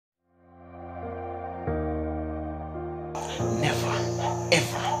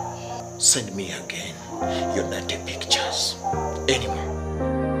ever send me again your dirty pictures anymore.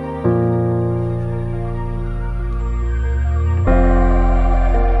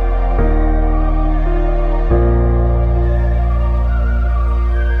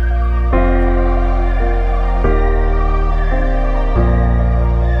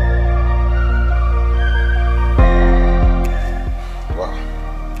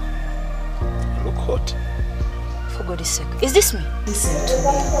 Is this me? Listen to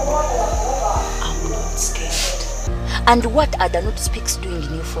me. I'm not scared. And what are the note speaks doing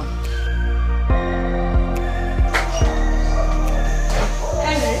in your phone?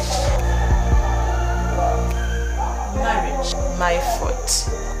 Henry? Marriage. My fault.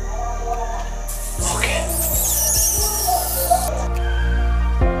 Okay.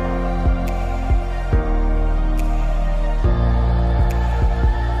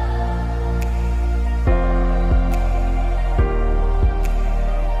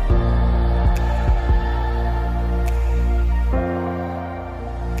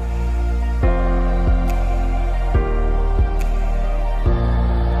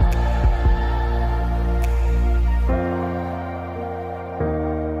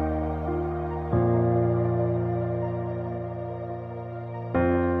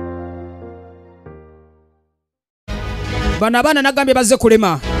 Bana abana nagambye bazze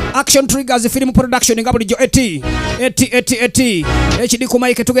kulema. Action Triggers film production nga bulijjo eti ekidi ku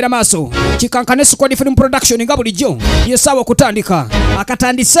mic tugera maaso. Kikankane squad film production nga bulijjo yesawa kutandika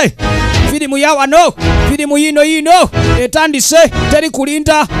akatandise filimu ya wano filimu yino etandise teri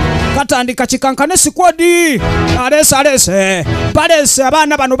kulinda katandika kikankane squad alese balese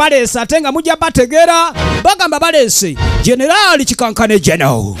abana bano balese atenga mujja bategera bagamba balese general kikankane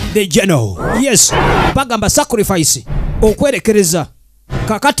the general yes bagamba sacrifice okwerekereza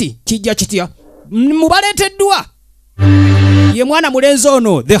kakati kijja kitya mubaleteddwa ye mwana mulenzi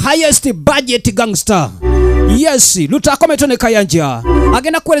ono the highest budget gangster yes Lutakome ne Kayanja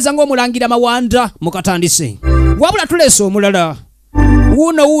agenda kukoleza ng'omulangira mawanda mukatandise wabula tulese omulala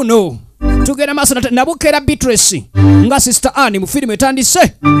uno tugenda maaso nabukera Beatrice nga sister Annie mu filimu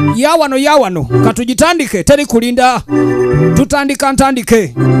etandise yawano katugitandike teri kulinda tutandika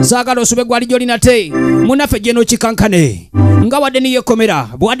ntandike saagala osube gwalijo linate munafe jeno kikankane nga wadde niyekomera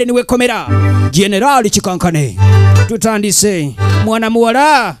bwadde niwekomera general kikankane tutandise mwana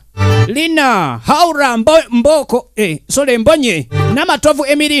muwala Lina haura mboko mbonye n'amatovu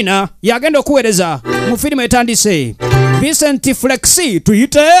Emirina yagenda okuweereza mu filimu etandise Vincent Flexi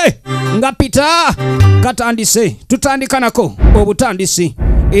tuyite nga Peter katandise tutandika nako obutandisi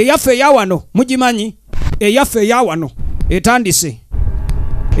eyaffe yawano mugimanyi eyaffe yawano etandise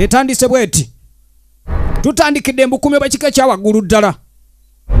bweti tutandikidde mbukumi bwekika kya waggulu ddala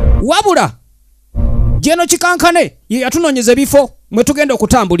wabula jeno kikankane ye yatunonyeza bifo mwe tugenda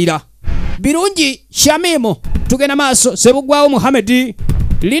okutambulira birungi Shamimo tugenda maaso Sebugwawo Muhamedi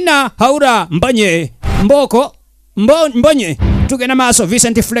Lina haura mbonye mboko mbonye tugenda maaso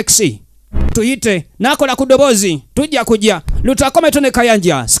Vincent Flexi tuyite nakola ku dobozi tujja kujja Lutakome ne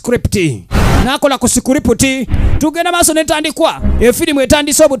Kayanja script nakola ku script tugenda maaso netandikwa efilimu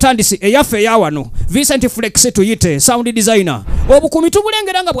etandise obutandisi eyaffe yawano Vincent Flexi tuyite sound designer obukumi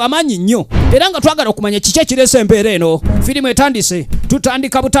tubulengeranga bw'amaanyi nnyo era nga twagala okumanya kiki ekirese embeera eno filimu etandise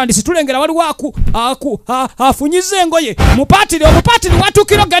tutandika butandisi tulengera waliwo afunyiza engoye mupatiri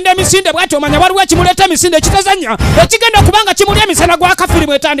watukira ogenda emisinde bwati omanya waliwo ekimuleeta emisinde ekitazanya ekigenda kubanga kimuli emisana gwaka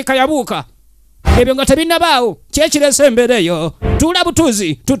filimu etandika yabuuka ebyo nga tebinnabaawo kyekirese embeera eyo tuula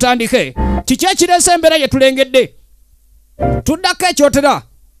butuuzi tutandike kiki ekirese embeera ye tulengedde tuddako ekyotera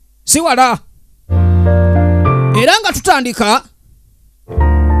siwala era nga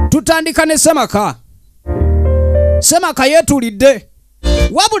tutandika ne Semaka yeetulidde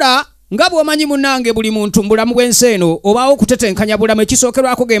wabula nga bw'omanyi munnange buli muntu mbulamu bw'ensi eno obaawo okutetenkanya bulamu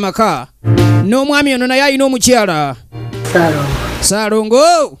ekisookerwako ge maka n'omwami ono naye alina omukyala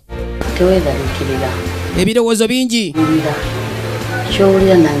Salongo teweeraliikirira ebirowoozo bingi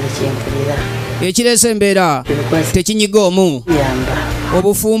kyowulira nange kyenfulira ekirese embeera tekinyiga omu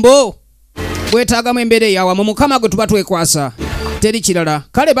obufumbo bwetaagamu embeera eyawamu mukama gwe tuba twekwasa teri kirala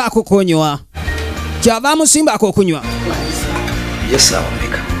kale baakukonywa kyavaamu simba akokunywa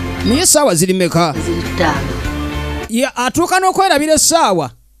niye essaawa ziri meka atuuka n'okwerabira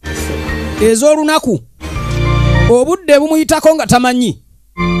essaawa ez'olunaku obudde bumuyitako nga tamanyi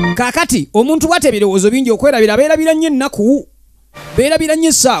kakati omuntu bwate ebirowoozo bingi okwerabira beerabira nnyo ennaku beerabira nnyo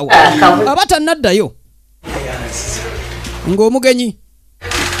essaawa aba tannaddayo ng'omugenyi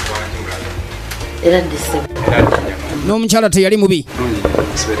n'omukyala teyali mubi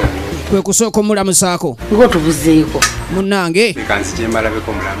kwe kusooka mulamusaako ng'otubuzeeko munnange kanzi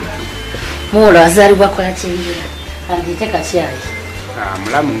kyembalabeko mulamu muwola azaalibwa kwakingira andiite kakyayi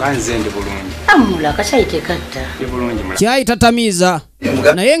mulamu nga nze ndi bulungi amula akakyayi tekatta ndi bulungi mulamu kyayi tatamiiza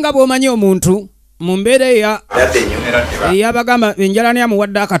naye nga bw'omanyi omuntu mu mbeera eyabagamba enjala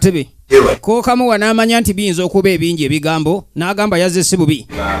nyamuwadde akatebe kookamuwa n'amanya nti biyinza okuba ebingi ebigambo n'agamba yazze si bubi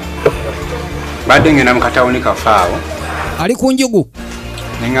badde ngenda mu katawuni kafaawo ali ku njugu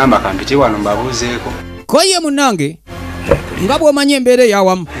neŋŋamba kampiti wano mbabuuzeeko koye munnange nga bw'omanyi embeera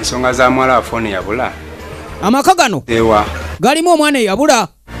eyawamu ensonga za muwala wa fooni yabula amaka gano ewa galimu omwana eyabula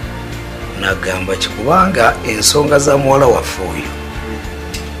nagamba kikubanga ensonga za muwala waffe oyo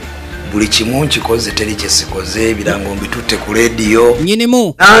buli kimu nkikoze teri kyesikoze ebirango mbitutte ku leediyo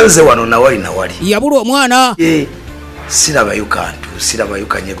nyinimu nanze wano nawali yabula omwana sirabayo kantu sirabayo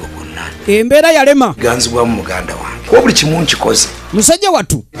kanyego konna embeera yalema ganzibwamu muganda wange kuba buli kimu nkikoze musajja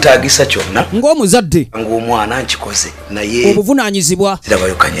wattu taagisa kyonna ng'omuzadde ng'omwana nkikoze naye obuvunaanyizibwa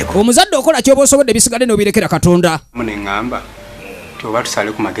sirabayo kanyego omuzadde okola kyoba osobodde bisigadde n'obirekera katonda muneŋŋamba toba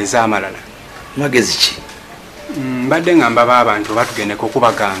tusale ku magezi amalala magezi ki mbadde ŋŋamba b'abantu oba tugendeko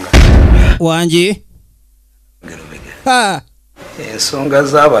okubaganga wangi ensonga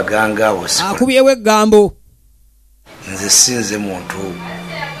z'abaganga abo akubyewo eggambo nze sinze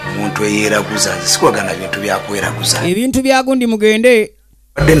muntu eyeeraguza nze sikwagana bintu byakweraguza ebintu byagundi mugende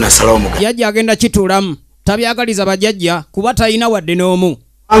badde nasalawo muganda yajja agenda kituulamu tabyagaliza bajjajja kuba talina wadde n'omu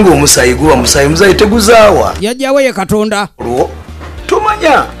anga omusayi guba musayi teguzaawa yajjawo ye katonda olwo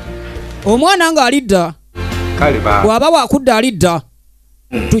tomanya omwana ng'alidda bw'aba waakudda alidda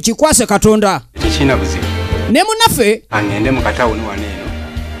tukikwase katonda tekirina buzibu ne munnaffe aŋŋende mu katawuni wano eno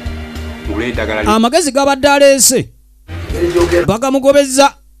ngule eddagala amagezi gabadde aleese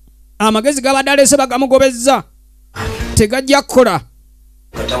bagamugobezza amagezi gabadde aleese bagamugobezza tegajja kukola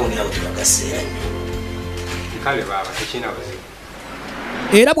katawuni abo tebagaseera kale baaba tekirina buzibu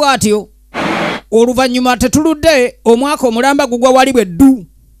era bw'atyo oluvannyuma tetuludde omwaka omulamba gugwa wali bweddu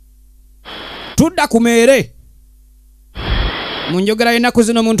tudda ku meere mu njogera y'ennaku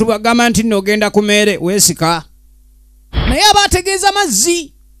zino omuntu bw'agamba nti nno ogenda ku meere weesika naye aba ategeeza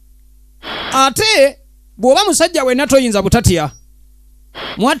mazzi ate bw'oba musajja wenna toyinza butatya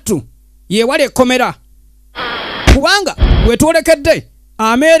mwattu yeewala ekkomera kubanga wetwolekedde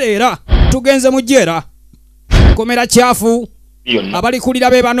ameereera tugenze mu jjeera komera kyafu abalikulira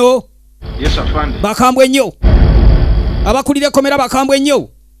be bano bakambwe nnyo abakulira ekkomera bakambwe nnyo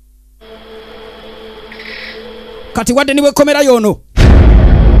kati wadde niwe ekkomera yono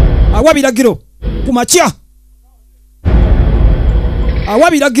awa biragiro ku makya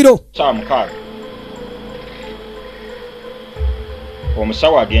awa biragiro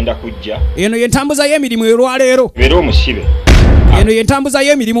omusawo agenda kujja eno yentambuza y'emirimu olwaleero beera omusibe eno yentambuza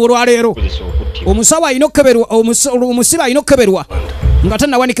y'emirimu olwaleero omusawo alina okukeberwa omusibe alina okukeberwa nga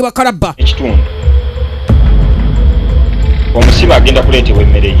tannawanikibwa kalabba ekitundu omusibe agenda kuleetebwa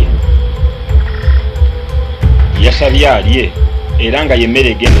emmere ye yasabye alye era nga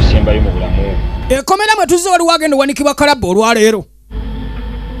yemmere egenda osembayo mu bulamu ekkomera mwe tuzze waliwo agenda owanikibwa kalabba olwaleero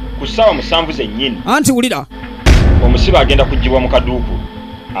ku ssaawa 7 zennyini anti wulira omusibe agenda kuggyibwa mu kaduuku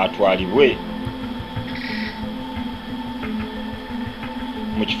atwalibwe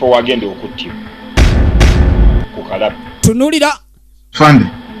mu kifo wagenda okuttibwa ku kalabba tunulira fande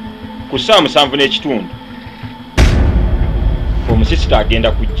ku ssaawa 7 n'ekitundu omusisita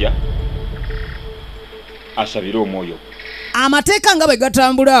agenda kujja asabire omwoyo amateeka nga bwe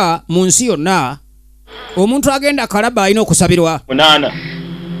gatambula mu nsi yonna omuntu agenda kalabba alina okusabirwa 8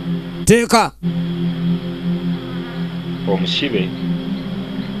 teeka omusibe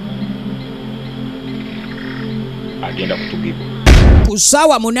agenda kutugibwa ku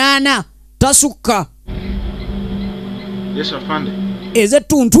ssaawa 8 tasukka yes afande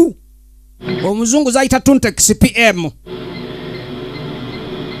ez'ettuntu omuzungu zayita tuntex pm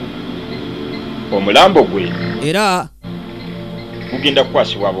omulambo gwe era gugenda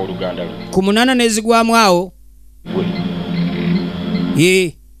kukwasibwa abooluganda lwe ku 8 n'ezigwamu awo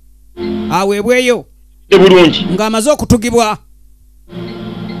gwe aweebweyo bulungi ng'amaze okutugibwa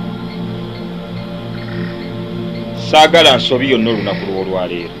saagala nsobi yonna olunaku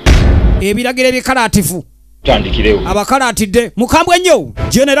lw'olwaleero ebiragiro ebikalaatifu tutandikirewo abakalaatidde mukambwe nnyo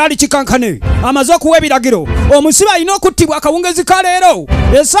jeneraali kikankane amaze okuwa ebiragiro omusibe alina okuttibwa akawungezi ka leero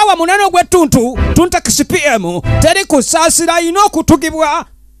essaawa 8 ogw'ettuntu tuntex pm teri kusaasira alina okutugibwa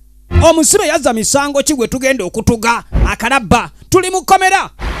omusibe yazza misango ki gwe tugenda okutuga akalabba tuli mu kkomera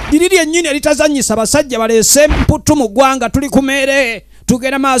liri lyennyini eritazannyisa basajja baleese mputu mu ggwanga tuli ku meere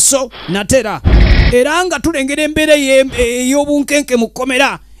tugenda maaso natera era nga tulengera embeera ey'obunkenke mu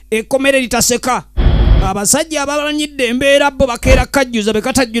kkomera, ekkomera litaseka. Abasajja abalanyidde embeera bo bakeera kajjuza,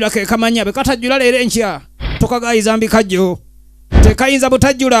 bekatajjula ke kamanya, bekatajjula leero enkya tokagayiza mbikajjo, tekayinza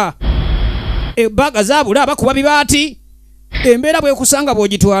butajjula. Ebbaga zaabula bakuba bibaati, embeera bwekusanga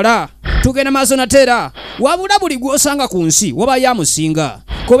bw'ogitwala tugenda maaso nateera. Wabula buli gw'osanga ku nsi waba yamusinga,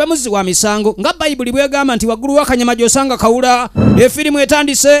 kobe muzi wa misango nga Bayibuli bwegamba nti waggulu w'akanyama gy'osanga kawula. Efirimu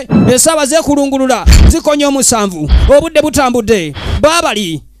etandise, essaawa zeekulungulula zikonya 7, obudde butambudde,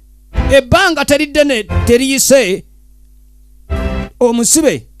 baabali ebbanga teridde teriyise.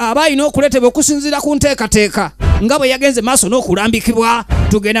 Omusibe aba alina okuleetebwa okusinziira ku nteekateeka nga bwe yagenze maaso n'okulambikibwa.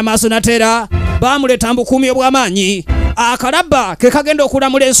 Tugenda maaso nateera, baamuleeta mbukuumi obw'amaanyi. Akalabba ke kagenda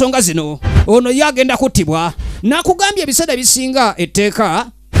okulamula ensonga zino, ono ye agenda kuttibwa. Nakugambye ebiseera bisinga etteeka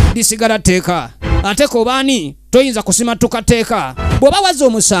lisigala tteeka, ate kobaani toyinza kusimatuka tteeka bw'oba wazza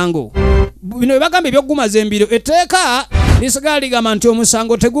omusango. Bino bye bagamba ebyokugumaza embiro, etteeka lisigala ligamba nti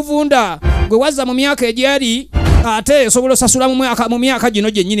omusango teguvunda. Gwe wazza mu myaka egyali ate osobola osasula mu myaka gino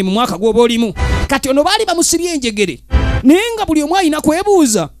gyennyini mu mwaka gw'oba olimu. Kati ono baali bamusibye enjegere, naye nga buli omu alina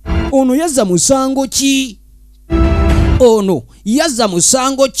kwebuuza, ono yazza musango ki? Ono yazza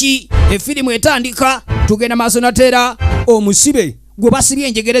musango ki? Efirimu etandika, tugenda maaso nateera. Omusibe gwe basibye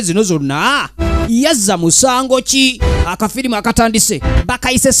enjegere zino zonna yazza musango ki? Akafirimu akatandise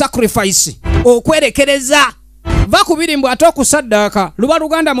bakayise sacrifice, okwerekereza. Vakubiri mbw ate okusaddaaka luba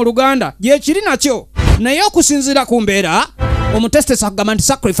luganda mu Luganda gyekiri nakyo, naye okusinziira ku mbeera omutesitesi akugamba nti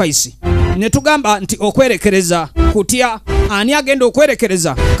sacrifice, ne tugamba nti okwerekereza. Kutya ani agenda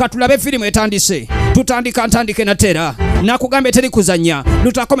okwerekereza? Katulabe firimu etandise, tutandika ntandike nateera. Nakugambye teri kuzanya.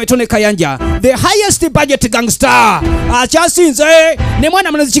 Lutakome tone Kayanja, the highest budget gangster akyasinze ne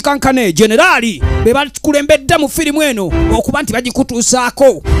mwana munazi kikankane generali be bakulembedde mu firimu eno okuba nti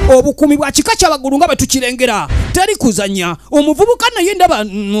bagikutuusaako obukumi bwa kika ky'abaggulu nga bwe tukirengera. Teri kuzanya. Omuvubuka naye ndaba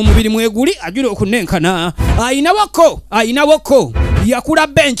omubiri mweguli ajula okunenkana, ayinawoko yakula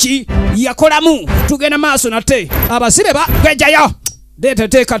benchi yakolamu. Tugenda maaso nate abasibe bagwejayo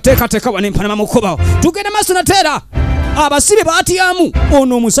teeka wane empanama mukoba. Tugenda maaso nateera abasibe baatyamu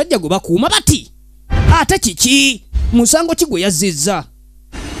ono omusajja gwe bakuuma bati. Ate kiki musango kigwe yazizza?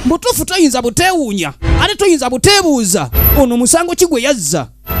 Mbutuufu toyinza buteewuunya ate toyinza buteebuuza, ono musango kigwe yazza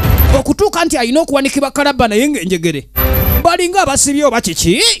okutuuka nti alina okuwanikibwa kalabba naye ng'enjegere balinga abasibye oba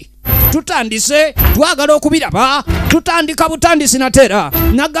kiki? Tutandise, twagala okubiraba. Tutandika butandisi nateera.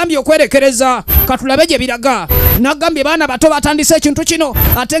 Nagambye okwerekereza, katulabe gye biraga. Nagambye baana bato batandise ekintu kino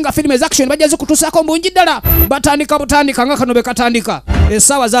ate nga firimu ez'action bajja zikutuusaako mbungi ddala. Batandika butandika nga kano be katandika.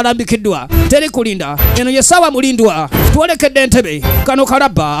 Essaawa zalambikiddwa, teri kulinda. Eno y'essaawa mulindwa, twolekedde entebe. Kano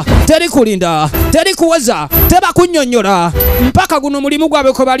kalabba, teri kulinda, teri kuweza, teba kunnyonnyola mpaka guno mulimu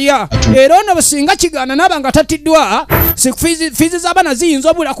gwabwe kwe balya. Era ono businga kigaana n'aba nga tattiddwa, fiizi z'abaana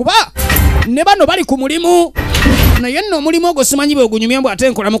ziyinza obula kuba ne bano bali ku mulimu. Naye nno omulimu ogwo simanyi bwe ogunyumya mbw ate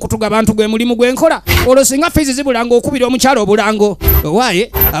nkola mu kutuga bantu gwe mulimu gwe nkola. Olwo singa fiizi zibulanga okubira omukyalo obulango,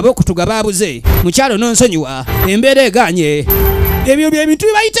 owaaye ab'okutuga baabuze, mukyalo n'onsonyiwa, embeera eganye. Ebyo byebintu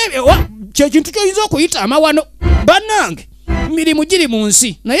bibayita kyekintu kyoyinza okuyita amawano. Bannange mirimu giri mu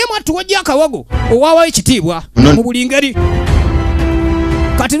nsi, naye mwattu wajja akawago owaawayo ekitiibwa mu buli ngeri.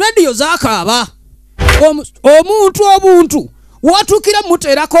 Kati rediyo zaakaaba, obuntu watuukira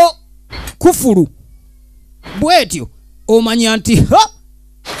muteerako kufulu bwetyo omanya nti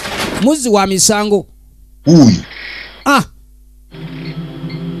muzi wa misango uyu.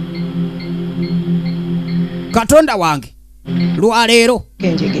 Katonda wange lwaleero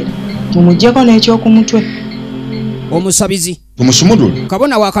kenjegere mumujjeko n'ekyoku mutwe. Omusabizi tumusumulule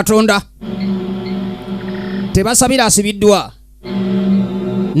kabona wa Katonda tebasabira asibiddwa.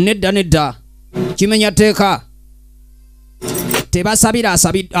 Nedda kimenya tteeka. Tebasabira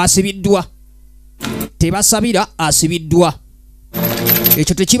asibiddwa. Tebasabira asibiddwa.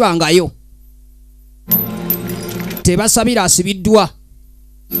 Ekyo tekibangayo. Tebasabira asibiddwa.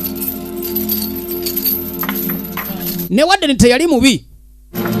 Ne wadde ne teyali mubi,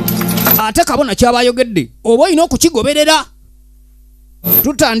 ate kabona kyabayogedde oba olina okukigoberera.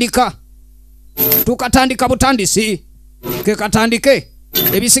 Tukatandika butandisi ke katandike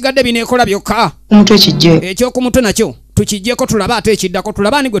ebisigadde bineekola byokka. Omutwe kijje ekyokumutwe nakyo tukijjeko tulaba ate ekiddako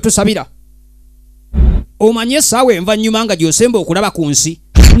tulaba ni gwe tusabira. Omanye essaawa envannyuma nga gy'osemba okulaba ku nsi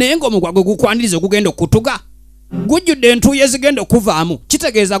naye ng'omugwa gwe gukwaniriza ogugenda okutuga gujjudde entuuyo ezigenda okuvaamu,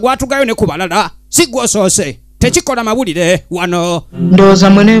 kitegeeza gwatugayo ne ku balala si gw'osoose. Tekikola mawulire wano. Ndowooza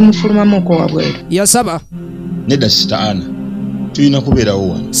mwene mufulumamuuko wabweru. Yasaba nedda sita Ana tulina kubeerawo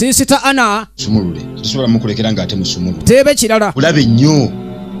wano. Si sita Ana sumulule tusobola mukulekera ng'ate musumulule teebe kirala. ulabe nnyo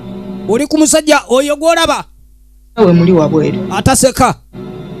Oli ku musajja oyo gw'olaba? Nawe muli wabweru. Ataseka.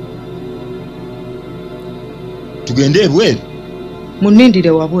 Tugende ebweru. Munindire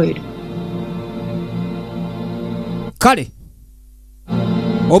wabweru. Kale.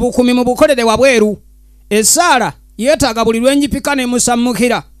 Obukumi mu bukolere wabweru. Esaala yeetaaga buli lwenjipika ne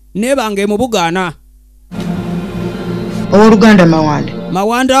musammukira nebange mu bugaana. Oluganda Mawanda.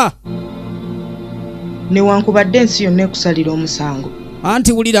 Mawanda. Newankubadde ensi yonna ekusalira omusango.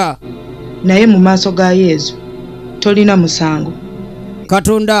 Anti wulira. Naye mu maaso ga Yesu tolina musango.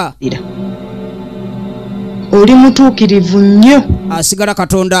 Katonda. Oli mutuukirivu nnyo. Asigala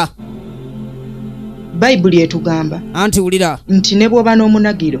Katonda. Bayibuli etugamba. Anti wulira. Nti ne bw'oba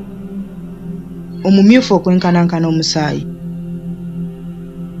n'omunagiro omumyufu okwenkanankana omusaayi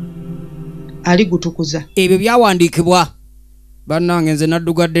aligutukuza. Ebyo byawandiikibwa. Bannange nze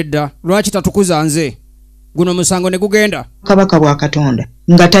naddugadde dda. Lwaki tatukuza nze? Guno musango ne gugenda. Kabaka bwa Katonda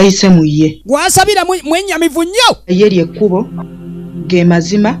nga tayise mu ye. Gwasabira mwennyamivu nnyo. Ye ly'ekkubo ge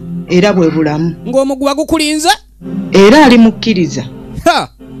mazima era bwe bulamu. Ng'omuguwa gukulinze? Era ali mukkiriza.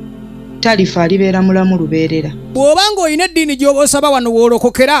 Talifa alibeera mulamu lubeerera. Bw'obanga olina eddiini gy'oba osaba wano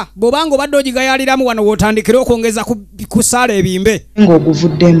woolokokera, bw'obanga obadde ogigayaaliramu wano wootandikira okwongeza ku ssaala ebimbe.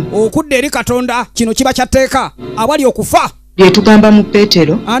 Ng'oguvuddemu. Okudda eri Katonda kino kiba kyatteeka awali okufa. Lyetugamba mu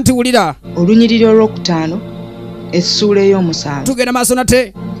Peetero. Anti wulira. Olunyiriri olwokutaano essuula ey'omusanvu. Tugenda maaso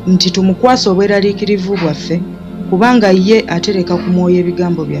nate. Nti tumukwase obweraliikirivu bwaffe kubanga ye atereka ku mwoyo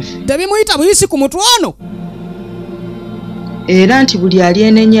ebigambo byaffe. Tebimuyita buyisi ku mutwe ono. Era nti buli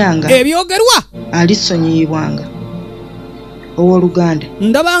alyenenyanga ebyogerwa alisonyiyibwanga. Owooluganda.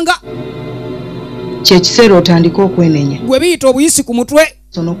 Ndabanga. Kye kiseera otandika okwenenya. Gwe biyita obuyisi ku mutwe.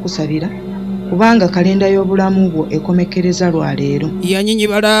 Sono okusabira kubanga kalenda y'obulamu bwo ekomekereza lwaleero.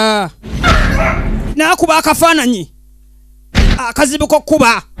 Yanyinyibala. N'akuba akafaananyi. Akazibu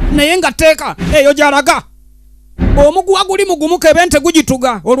k'okkuba naye nga tteeka eyo gy'alaga. Omuguwa guli mugumu kebe nte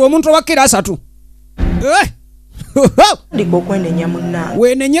gugituga olwo omuntu owakkira asatu. Ndiko okwenenya munna.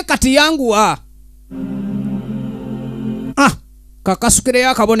 Wenenye kati yanguwa. Kakasukireyo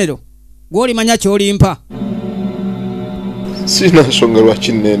akabonero. Gw'olimanya ky'olimpa. Sina nsonga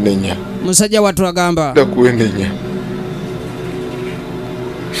lwaki nnenenya. Musajja wattu agamba. Ndakwenenya.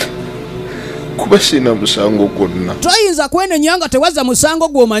 Kuba sina musango gwonna. Toyinza kwenenya nga tewazza musango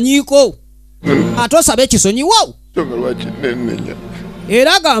gw'omanyiiko. Ate osaba ekisonyiwo. Nsonga lwaki nnenenya.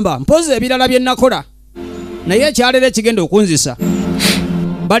 Era agamba mpozi ebirala bye nakola. Naye ekyalera ekigenda okunzisa.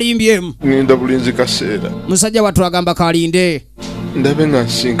 Balimbyemu. Ninda bulinzi kaseera. Musajja wattu agamba kalinde. Ndabe nga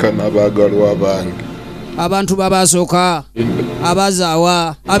nsinkana abaagalwa abange. Abantu babasooka.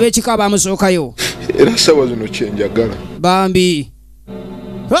 Abazaawa. Ab'ekika bamusookayo. Era sawa zino kyenjagala. Bambi.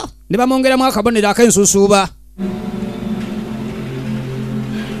 Ne bamwongeramu akabonero ak'ensusuuba.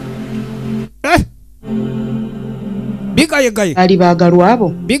 Bigayegaye. Ali baagalwa abo.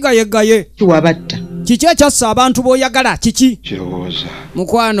 Bigayegaye. Kiwabatta. Kiki ekyassa abantu b'oyagala kiki? Kirowooza.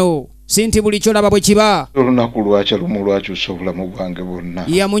 Mukwano, sinti buli kyolaba bwe kiba. Olunaku lwakya lumu lwakyusa obulamu bwange bwonna.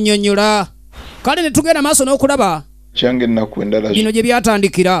 Yamunnyonnyola. Kale ne tugenda maaso n'okulaba. Kyange ennaku endala bino gye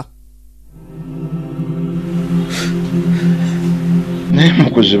byatandikira. naye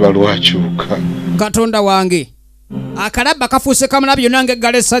mu kuziba lwakyuka. Katonda wange. Akalabba kafuuse kamala byonna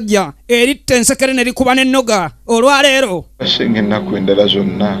ng'eggala essajja eritta ensekere ne likuba n'ennoga olwaleero. Asenga ennaku endala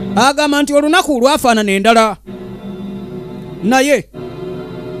zonna. Agamba nti olunaku lwafaanana endala. Naye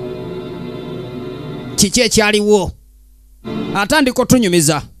kiki ekyaliwo? Atandika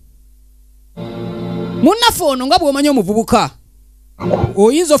otunyumiza. Munnaffe ono nga bw'omanyi omuvubuka.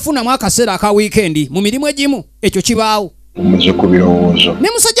 Oyinza ofunamu akaseera aka wiikendi mu mirimu egimu ekyo kibaawo. Omuze ku birowoozo. Ne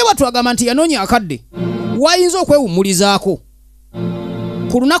musajja wattu agamba nti yanoonya akadde. Wayinza okwewummulizaako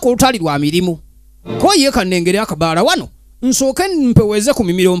ku lunaku olutali lwa mirimu. Ko ye kannengere akabaala wano nsooke mpeweze ku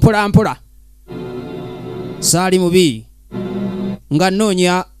mimiro mpola mpola. Saali mubi nga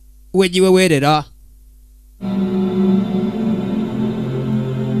nnoonya wegiweweerera.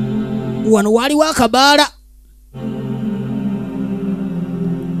 Wano waaliwo akabaala.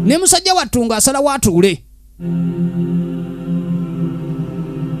 Ne musajja wattu ng'asalawo atuule.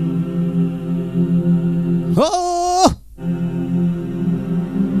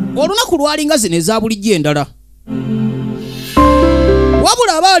 Olunaku lwalinga zino eza bulijjo endala.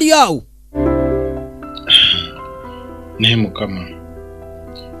 Wabula aba ali awo. Naye Mukama,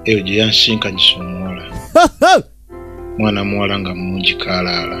 eyo gye yansinkanyisa omuwala. Mwana muwala nga mungi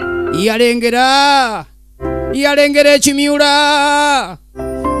kaalaala. Yalengera ekimyula.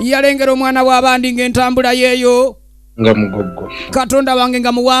 Yalengera omwana w'abandi ng'entambula yeeyo. Nga mugoggofu. Katonda wange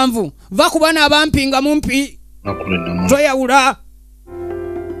nga muwanvu. Va ku baana abampi nga mumpi. Toyawula.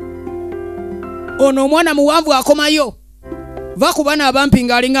 ono omwana muwanvu akomayo va ku bana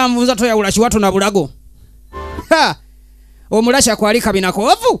abampinga alinga nvunza toyawula kiwato na bulago ha omulasha kwali kabina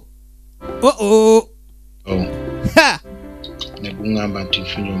koovu ha negungamba nti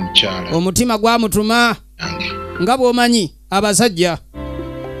nfunye omukyala omutima gwamutuma nga bw'omanyi abasajja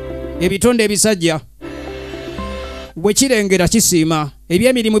ebitonde ebisajja bwe kirengera kisiima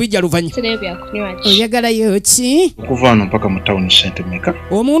ebyemirimu bijja luvanyi oyagalayo ki okuva wano mpaka mu tawuni sente meka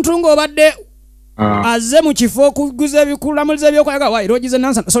omuntu ng'obadde azze mu kifo okuguza ebikulamuliza ebyokwaga wairo ogize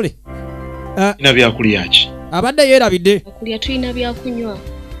nansa sorry ina byakulya ki abadde yeerabidde kulya tulina byakunywa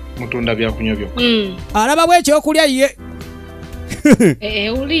mutunda byakunywa byokka alaba bw'ekyokulya ye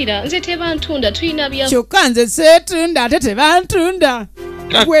ulira nze tebantunda tulina bya kyokka nze seetunda ate tebantunda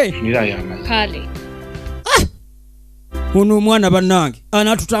gwe kale ono omwana bannange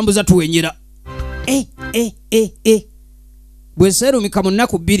anaatutambuza tuwenyera bwe seerumika mu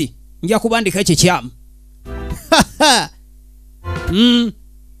nnaku 2 nja kubandika ekikyamu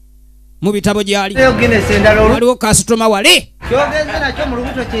mu bitabo gyali waliwo kasitoma wale kyogenze nakyo mu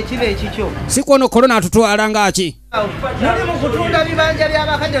lubuto kyekiba ekikyo si kwono korona atutwala ngaki muli mu kutunda bibanja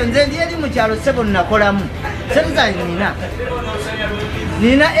by'abakadde nze ndi eri mu kyalo ssebo nnakolamu sebuzanyi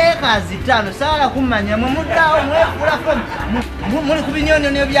nina ekazi 5 saala kummanya mwe muddaawo mwefuulako muli ku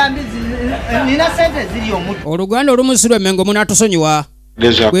binyonyonyo bya mbizi nina sente ziri omutto oluganda olumusirwa emmengo munatusonyiwa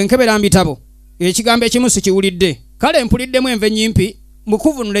bwe nkebera mu bitabo ekigambo ekimu sikiwulidde kale mpuliddemu enve nnyimpi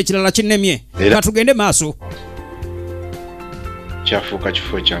mukuvunula ekirala kinnemye nga tugende maaso kyafuuka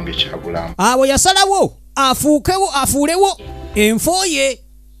kifo kyange kyabulamu abo yasalawo afuulewo enfo ye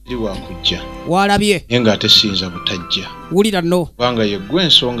eri wakujja walabye naye ng'ate siyinza butajja wulira nno kubanga yeggwe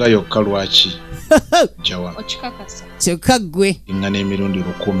ensonga yokka lwaki jawa kyokka ggwe ingana emirundi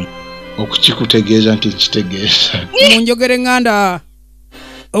 10 okukikutegeeza nti nkitegeeza munjogere ŋŋanda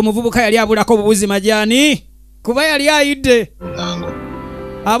omuvubuka yali abulako obubuzi majaani kuba yali ayidde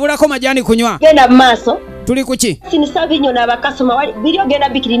abulako majaani kunywa genda mu maaso tuli kuki sinisa binyo n'abakasoma biri ogenda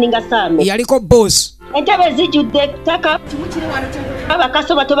bikirininga saame yaliko boss entebe zijjudde ttaka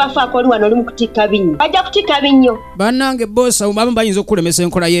abakasoma tobafaako oli wano oli mu kutikka binyo bajja kutikka binyo bannange boss abamu bayinza okukulemesa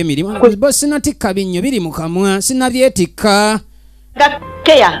enkola y'emirimu boss sinatikka binyo biri mu kamwa sinabyetikka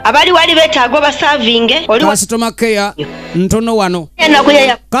keya abali wali beetaaga obasaavinge kasitoma keya ntono wano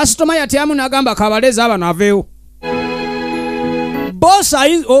kasitoma yatyamu n'agamba kabaleza abano aveewo boss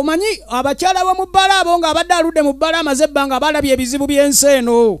omanyi abakyala bo mu bbala abo ng'abadde aludde mu bbala amaze ebbanga balabye ebizibu by'ensi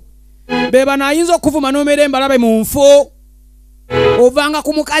eno be bano ayinza okuvuma n'omera embalabe mu nfo ovanga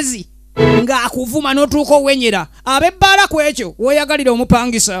ku mukazi ng'akuvuma n'otuuka owenyera ab'ebbala ku ekyo weeyagalira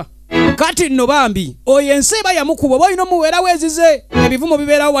omupangisa kati nno bambi oyo ensi eba yamukuba oba olina omuweerawo ezize ebivumo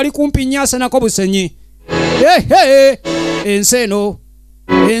bibeerawo wali kumpi nnyo asanako busenyi ensi eno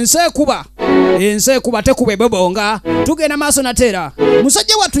ensi ekuba tekuba ebobonga tugenda maaso nateera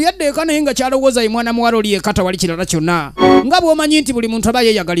musajja wattu yaddeeka naye nga kyalowooza ye mwana muwala oli yekata wali kirala kyonna nga bw'omanyi nti buli muntu aba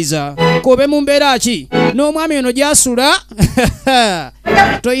yeeyagaliza kobe mu mbeera ki n'omwami ono gy'asula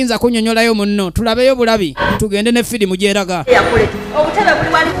toyinza kunnyonnyolayo munno tulabeyo bulabi tugende ne firimu gyeraga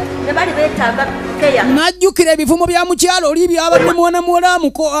najjukira ebivumo bya mukyalo oli byabadde mwana muwala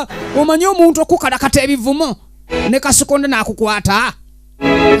amuko omanyi omuntu okukalakata ebivumo ne kasikonda n'akukwata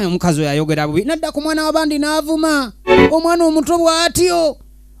omukazi oyo ayogera bubi nadda ku mwana wabandi n'avuma omwana omuto bw'atyo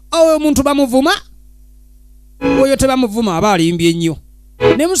awo omuntu bamuvuma oyo tebamuvuma aba alimbye ennyo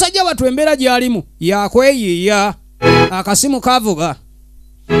ne musajja wattu embeera gy'alimu yakweyiiya akasimu kavuga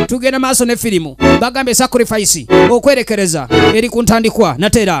tugenda maaso ne firimu bagambe sacrifice okwerekereza eri ku ntandikwa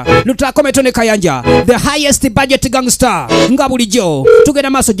nateera Lutakome ne Kayanja the highest budget gangster nga bulijjo tugenda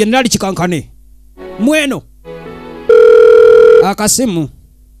maaso generali kikankane mweno akasimu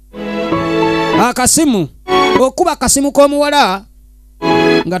okuba akasimu k'omuwala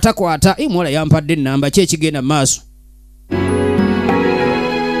nga takwata muwala yampadde ennamba ki ekigenda mu maaso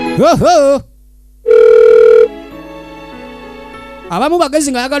abamu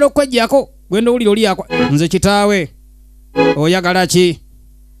bagezi ng'ayagala okwejjako gwenda owulira oli yakwa nze kitaawe oyagala ki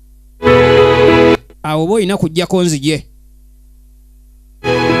awo oba olina kujjako nzije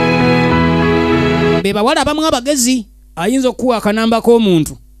be bawala abamu abagezi ayinza okuwa akanamba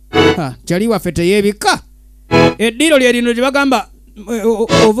k'omuntu kyali waffe teyeebikka eddiiro lye lino lye bagamba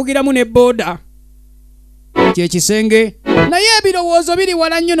ovugiramu ne booda kyekisenge naye ebirowoozo biri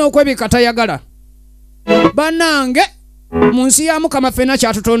wala nnyo n'okwebika tayagala bannange mu nsi ya Mukama ffenna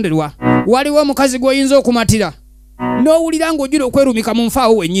kyatutonderwa waliwo omukazi gw'oyinza okumatira n'owulira ng'ojjula okwerumika mu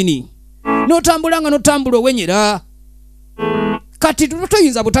nfaawo wennyini n'otambula nga n'otambula owenyera kati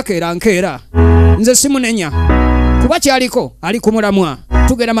toyinza butakeera nkeera nze simunenya kuba kyaliko ali ku mulamwa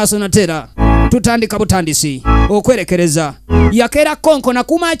tugenda maaso nateera tutandika butandisi okwerekereza yakeera konko na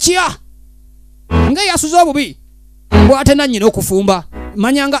kumakya nga yasuza obubi bwate nannyina okufumba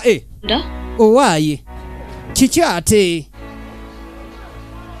manyanga owaaye kiki ate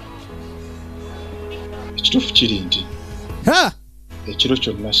ekituufu kiri nti ekiro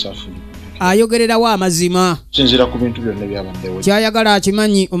kyonna saafulu ayogererawo amazima sinzira ku bintu byonna byabaddewo kyayagala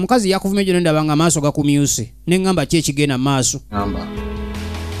akimanyi omukazi yakuvuma egyo nendaba nga amaaso gakumyuse neŋŋamba ki ekigenda mu maaso ŋamba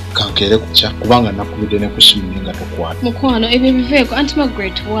kankeere kukya kubanga nakubidde ne ku simu nga tokwata mukwano ebyo biveeko anti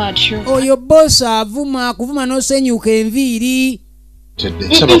Margaret watyo oyo bosi avuma akuvuma n'osenyuka enviiri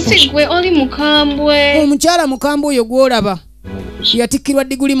gwe oli mukambwe omukyala mukambwe oyo gw'olaba yatikkirwa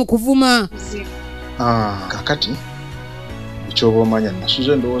diguli mu kuvuma kakati ekyoba omanya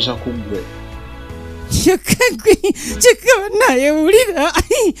nasuze ndowooza ku ggwe kyekaba nayewulira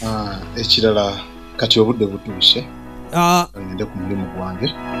ekirala kati obudde butuuse ngende ku mulimu gwange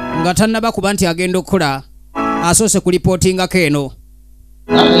nga tannaba kuba nti agenda okukola asoose ku lipootingako eno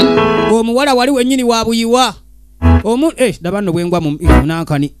omuwala wali wennyini wa buyiwa daba nno bwengwa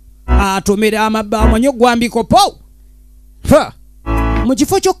munankani atomera amanye ogwambiko po mu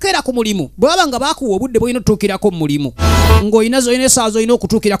kifo kyokkeera ku mulimu bwaba nga bakuwa obudde bwolina otutuukirako mu mulimu ng'olina zolina essaawa zolina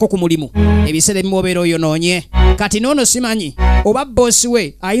okutuukirako ku mulimu ebiseera ebimu obeera oyonoonye kati noono simanyi oba boosi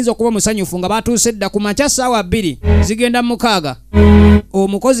we ayinza okuba musanyufu nga batuuse dda ku makya ssaawa 2 zigenda mu 6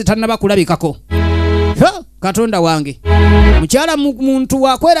 omukozi tannaba kulabikako katonda wange mukyala muntu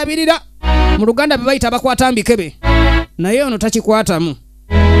wakwerabirira mu Luganda be bayita abakwata mbikebe naye ono takikwatamu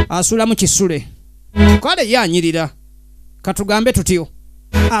asula mu kisule kale yanyirira katugambe tutyo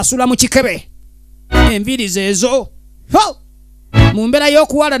asula mu kikebe enviiri zeezo mu mbeera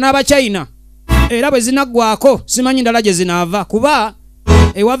y'okuwala n'abachina era bwe zinaggwako simanyi ndala gye zinaava kuba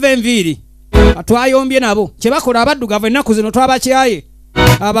ewava enviiri twayombye nabo kye bakola abaddugavu ennaku zino twabakyaye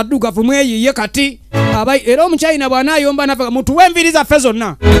abaddugavu mweyiye kati era omuchina bw'anaayomba nava mutuwe enviiri zaffe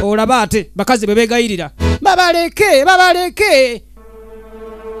zonna olaba ate bakazi bwe beegayirira babaleke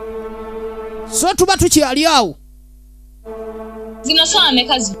so tuba tukyali awo zino saa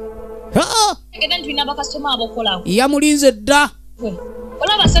meka zino egenda ntulina bakasitoma abokolawo yamulinze dda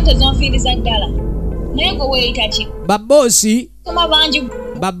olaba sente zonfiiriza ddala naye gwe weeyita ki baboosi soma bangi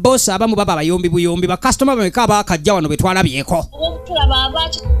baboosi abamu baba bayombi buyombi bakasitoma bameka abakajja wano betwalabyeko obutulaba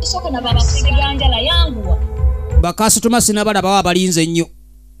abakisooka nabo abasegeganjala yanguwa bakasitoma sinabalabawo abalinze ennyo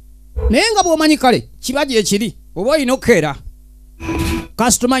naye nga bw'omanyi kale kiba gyekiri oba olina okukeera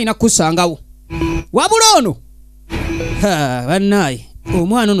kasitoma alina kukusangawo wabula ono bannaaye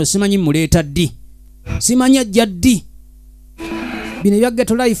omwana ono simanyi muleeta ddi simanyi ajja ddi bino ebya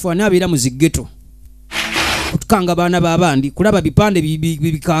ghetto life ani abeera mu ziggeto kutukanga baana babandi kulaba bipande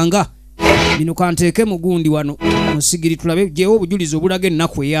bibikanga bino kanteeke mugundi wano musigiri tulabe gyewo obujulizi obulaga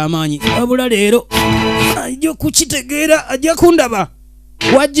ennaku ey'amaanyi wabula leero ajja kukitegeera ajja kundaba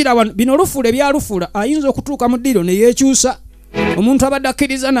wajjira wano bino olufula ebyalufula ayinza okutuuka mu ddiiro ne yeekyusa omuntu abadde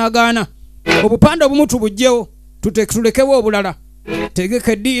akkiriza n'agaana obupande obumu tubugjewo tulekewo obulala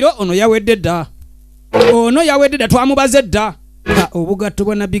tegeka eddiiro ono yawedde dda twamubaze dda obugatto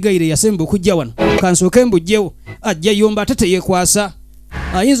bwa Nabigayire yasemba okujja wano kansooke mbugjewo ajja yomba ate teyeekwasa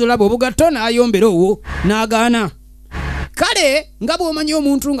ayinza olaba obugatto n'ayombera owo n'agaana kale nga bw'omanyi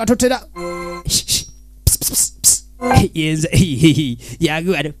omuntu nga totera yenza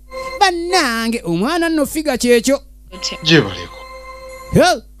yagiwano bannange omwana nno figa kyekyo gyebaleko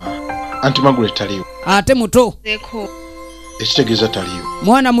anti Margaret taliwo ate muto ekitegeeza taliwo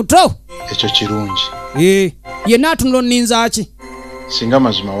mwana muto ekyo kirungi yenna atunula oninza ki singa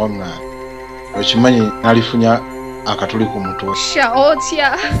mazima wamwana okimanyi nalifunya akatuli ku mutwe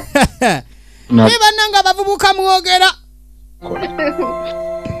otya naye bannanga abavubuka mwogera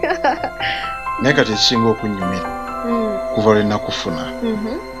naye kati ekisinga okunnyumira kuva lwe nakufuna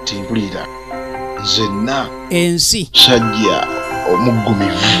timpulira nzenna ensi sajja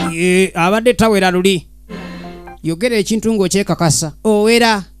omuggumivu abadde tawera luli yogera ekintu ng'okyekakasa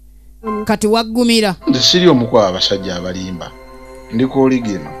owera kati waggumira nze siri omukwaba abasajja abalimba ndi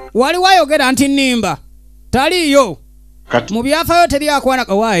kooligeno wali wayogera nti nnimba taliiyo mu byafaayo teryakwana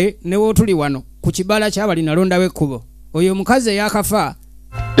kawaaye ne wootuli wano ku kibala ky'abali nalondawo ekkubo oyo omukazi eyakafa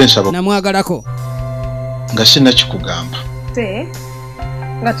namwagalako nga sinnakikugamba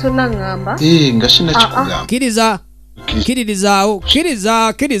nga tonnaŋŋamba nga sinnakikugamba kkiririzaawo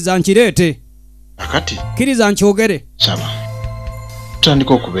kkiriza nkireete akati kkiriza nkyogere saba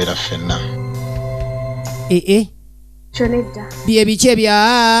tutandika okubeera ffenna kyonedda bye biki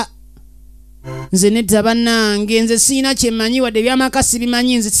ebya nze nedda bannange nze siina kyemmanyi wadde ebyamaka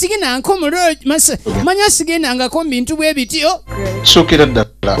sibimanyi nze sigendangako manya sigendangako mu bintu bwe bityo sookera ddala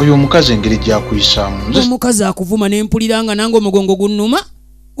Oyo omukazi engeri gyakuyisaamu. Omukazi akuvuma n'empuliranga nange omugongo gunnuma.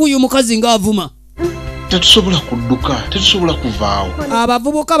 Uyu mukazi ng'avuma. Tetusobola kudduka, tetusobola kuvaawo.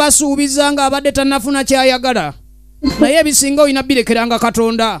 Abavubuka basuubiza nga abadde tannafuna kyayagala. Naye ebisinga olina birekeranga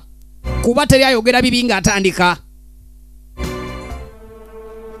Katonda. Kuba teri ayogera bibi ng'atandika.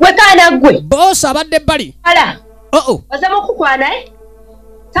 Wekaana gwe. Boss abadde bbali. Ala. Waza mukukwana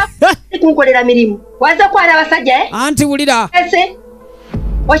kunkolera mirimu. Waza kwana abasajja Anti wulira. Ese.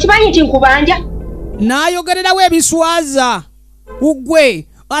 Okimanyi nti nkubanja? N'ayogererawo ebiswaza. Ugwe.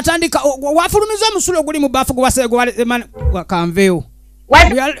 Atandika wafulumiza omusulo guli mu bafu gwasego wakanveyo.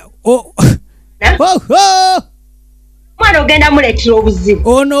 Mwana ogenda muletera obuzibu.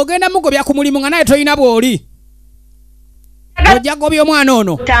 Ono ogenda mugobya ku mulimu nga naye toyina bw'oli. Ojja gobya omwana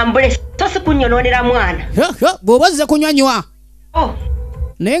ono. Tambule tosi kunnyonoonera mwana. Bw'oba ozze kunywanywa.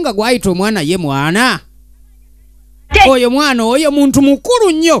 Naye nga gwayita omwana ye mwana. Oyo mwana oyo muntu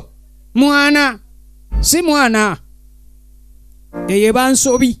mukulu nnyo. Mwana. Si mwana. Eye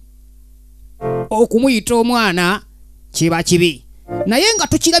bansobi. Okumuyita omwana kiba kibi. Naye nga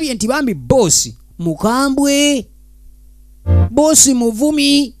tukirabye nti bambi bosi mukambwe. Bosi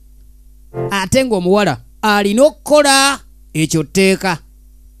muvumi. Ate ng'omuwala alina okukola ekyo tteeka.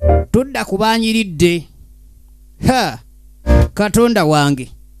 Tudda kubanyiridde. Katonda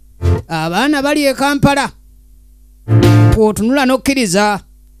wange. Abaana bali e Kampala. Otunula n'okkiriza.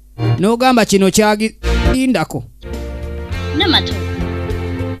 N'ogamba kino kyagindako. Namato.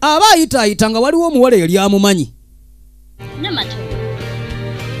 Aba ayita nga waliwo omuwala yali amumanyi. Namato.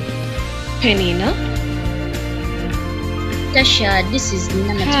 Penina. Tasha, this is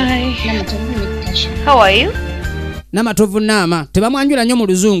Namato. Hi. Namato, meet Tasha. How are you? Namatovu Nama. Tebamwanjula nnyo mu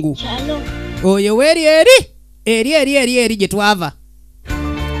luzungu. Chalo. Oyo weeri eri gye twava.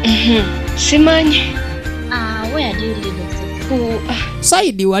 Simanyi. Where do you live?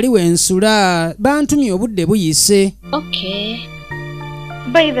 Saidi wali wensula bantumye obudde buyise. Okay.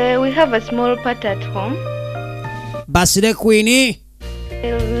 By the way, we have a small party at home. Basire Queenie.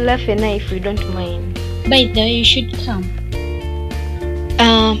 I'll laugh a night if you don't mind. By the way, you should come.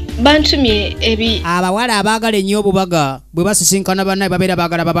 Bantumye ebi abawala abaagala ennyo obubaga bwe basisinkana bannaye babeera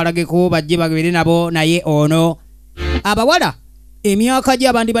baagala babalageko bajje bagere nabo naye ono. Abawala emyaka gye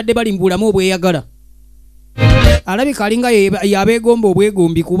abandi badde bali mu bulamu obweyagala. Alabika alinga yabeegomba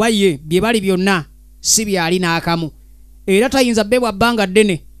obwegombi kuba ye bye bali byonna si byali n'akamu. Era tayinza bbebwa bbanga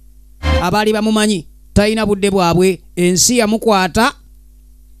ddene. Abaali bamumanyi talina budde bwabwe. Ensi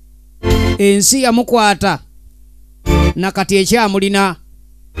yamukwata nakati ekyamulina.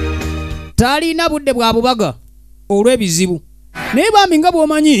 Talina budde bwa bubaga olw'ebizibu. Naye bambi nga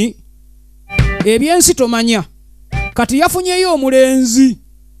bw'omanyi ebyensi tomanya. Kati yafunyeyo omulenzi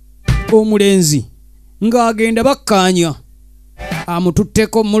ng'agenda bakkaanya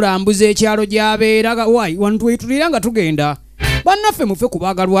amututteko mulambuza ekyalo gy'abeera wayi wantu wetulira nga tugenda. Bannaffe mufe ku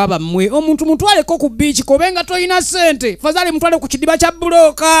baagalwa bammwe. Omuntu mutwaleko ku biiki kobe nga toyina ssente. Fazali mutwale ku kidiba kya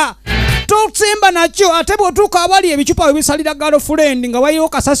bulooka. Tosimba nakyo ate bw'otuuka awali ebicupa we bisalira girlfriend nga waliwo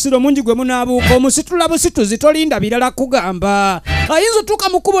kasasiro mungi gwe munaabuuka omusitula busituzi tolinda birala kugamba. Ayinza otuuka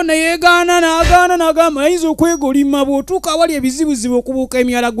mu kkubo ne yeegaana n'agamba ayinza okwegolima bw'otuuka awali ebizibuzibu okubuuka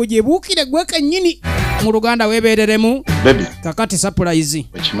emyala gwe gyebuukire gwe kennyini. Mu Luganda weebeereremu. Baby. Kakati surprise.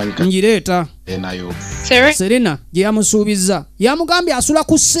 Ngireeta. Enayo. Serena gye yamusuubizza. Yamugambye asula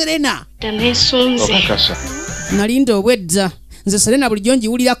ku Serena. Nalinda obwedda. Nze Serena bulijjo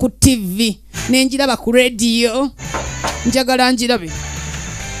njiwulira ku TV n'enjiraba ku radio. Njagala njirabe.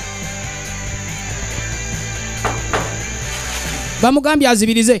 Bamugambye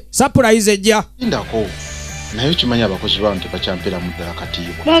azibirize. Surprise ejja. Ndako. Nayo kimanya abakozi bawo nti bakyampera muddala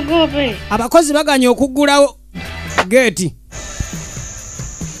katiibwa. Bagobe. Abakozi baganye okuggulawo geeti.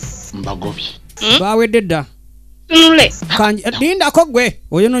 Mbagobye. Bawedde dda. Tunule. Lindako gwe.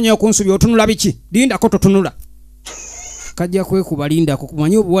 Oyonoonya okunsubi otunula biki? Lindako totunula. Kajja kwekuba lindako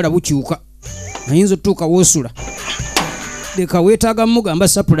kumanya obuwala bukyuka. Ayinza otuuka woosula. Leka weetaaga mugamba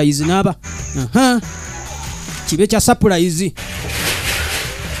surprise n'aba. Kibe kya surprise.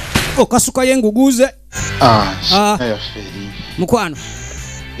 Okasuka yenguguuze. Mukwano.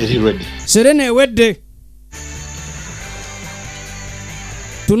 Eri ready. Serena ewedde.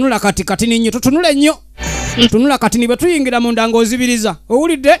 Tunula kati ninyo tutunule nnyo. Tunula kati nibe tuyingira mu ndango ozibiriza.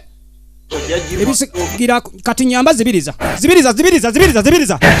 Owulidde? Ebisigira kati nyamba zibiriza.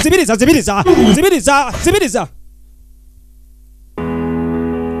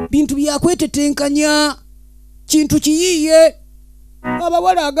 Bintu byakwetetenkanya. Kintu kiyiye.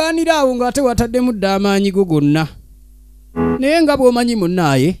 Abawala agaanira awo ng'ate wataddemu dda amaanyi go gonna. Naye nga bw'omanyi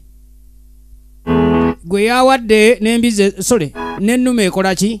munnaaye gwe yawadde n'embize n'ennume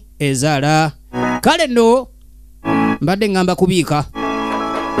ekola ki ezaala. Kale nno mbadde ngamba kubiika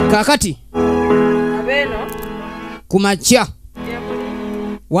kaakati ku makya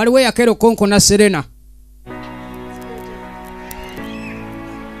waliwo eyakero konko na Serena.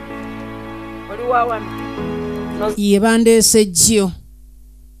 Ye bandeese jjo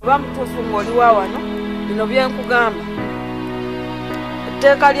oba mutuufu ng'oli wa wano bino bye nkugamba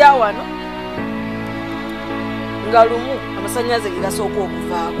etteeka lya wano nga lumu amasannyalaze ge gasooka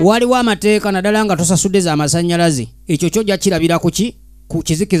okuvaako. Waliwo amateeka naddala nga tosasudde za amasannyalaze. Ekyo kyojja kirabira ku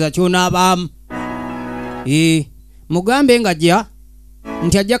kizikiza ky'onaabaamu. Mugambe ng'ajja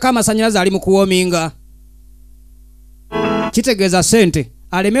nti ajjako amasannyalaze ali mu kuwoominga. Kitegeeza ssente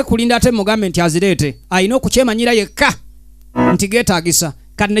aleme kulinda ate mugambe nti azireete. Alina okukyemanyira yekka nti geetaagisa.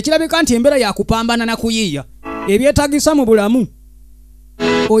 Kati ne kirabika nti embeera yakupambana na kuyiiya ebyetaagisa mu bulamu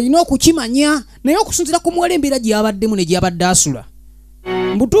olina okukimanya, naye okusinziira ku muwala embeera gy'abaddemu ne gy'abadde asula.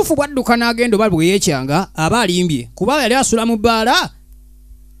 Mbutuufu bwadduka n'agenda oba bwe yeekyanga aba alimbye, kuba yali asula mu bbaala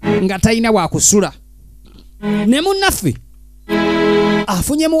nga talina waakusula. Ne munnaffe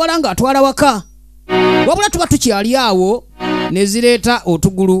afunye muwala ng'atwala waka, wabula tuba tukyali awo ne zireeta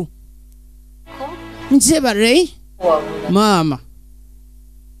otugulu. Nzeba Ray maama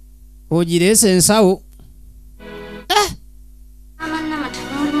ogireese ensawo.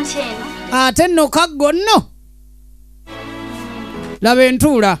 Ate nno kaggo nno laba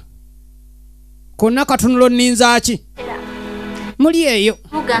entuula konna katunulo nninza ki muli eyo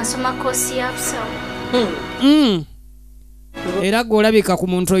era gw'olabika ku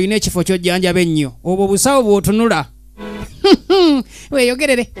muntu olina ekifo ky'ojjanjaba ennyo obwo busawo bw'otunula.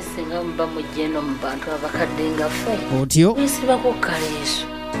 Weeyogerere otyo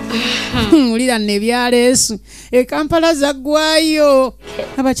ulira nne ebyaleesu Kampala zaggwayo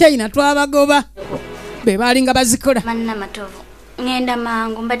Abachina twabagoba be baalinga bazikola. Ngenda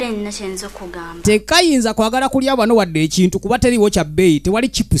mangu mbadde nina kyenzo kugamba. Tekayinza kwagala kulya wano wadde ekintu kuba teriwo kya bbeeyi, tewali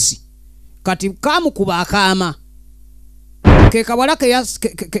chipusi. Kati kaamu kuba akaama ke kawala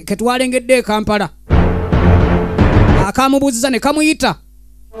ke twalengedde Kampala akamubuuziza ne kamuyita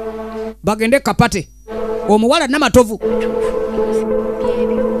bagende kapate omuwala namatovu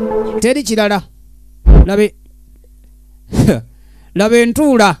teri kirala. Labe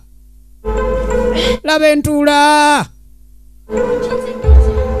entuula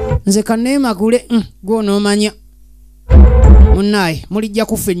nze kanneemagule gw'onoomanya munnaye mulijja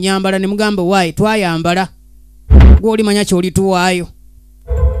kufa ennyambala ne mugamba waayi twayambala gw'olimanya ky'olituwaayo.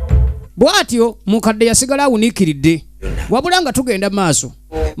 Bw'atyo mukadde yasigala awuniikiridde wabula nga tugenda maaso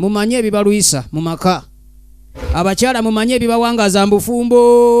mumanye ebibalwisa mu maka. Abakyala mumanye ebibawangaaza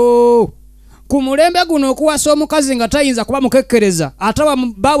mbufumbo. Ku mulembe guno okuwasa omukazi nga tayinza kuba mukekkereza atawa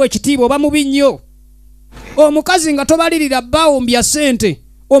baawe ekitiibwa oba mubi nnyo. Omukazi nga tobalirira bbaawo mbya ssente.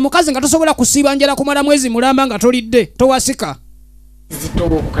 Omukazi nga tosobola kusiiba njala kumala mwezi mulamba nga tolidde towasika.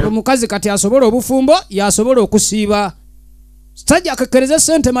 Omukazi kati asobola obufumbo yasobola okusiiba. Sajja akekkereze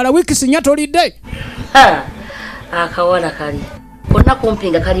ssente mala wiiki sinya tolidde. Akawala kali konna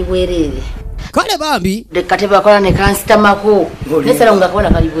kumpinga kali bwereere. Kale bambi dekateba akola ne kansitamako nesala nga akawala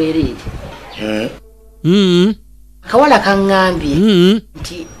kali bwereere. Kawala kangambye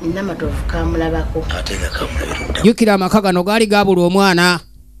nti namatovu kamulabako ate nga kamulabirudda. Jukira amaka gano gaali gabula omwana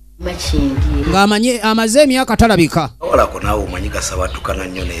ng'amanye amaze emyaka talabika. Kawala ko naawe omanyi gasabatukana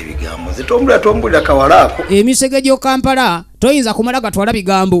nnyo n'ebigambo nze kawala ako. Emisege gy'o Kampala toyinza kumala gatwala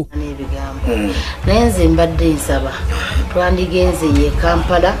bigambo. Naye nze mbadde nsaba twandigenze ye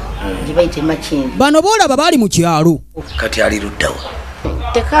Kampala gye bayite Makindi. Bano boolaba baali mu kyalo kati ali luddawa.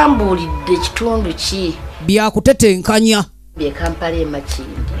 Tekambuulidde kitundu ki byakutetenkanya bye Kampala e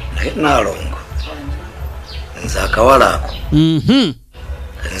Makindi. Naye Naalongo nze akawala ako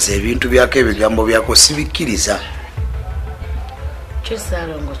nze ebintu byako ebigambo byako sibikkiriza. Kyo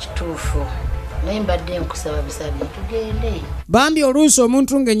Saalongo kituufu naye mbadde nkusaba bisabye tugende. Bambi oluusi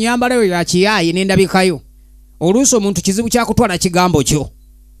omuntu ng'ennyambala yo yakiyaayi n'endabikayo oluusi omuntu kizibu kyakutwala kigambo kyo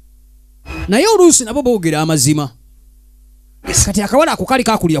naye oluusi nabo boogera amazima. Kati akawala ako kali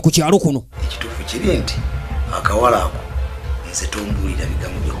kakulira ku kyalo kuno. Ekituufu kiri nti akawala ako nze tombuulira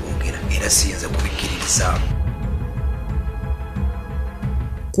bigambo byokwogera era siyinza kubikkiririzaamu.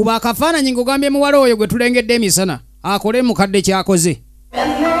 Kuba akafaananyi ng'ogambye muwala oyo gwe tulengedde emisana akole mukadde kyakoze.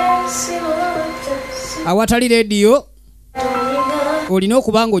 Awatali leediyo olina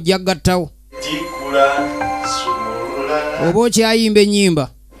okuba ng'ojja gattawo oba okyayimba ennyimba.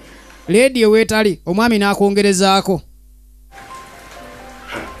 Leediyo weetali omwami n'akwongerezaako.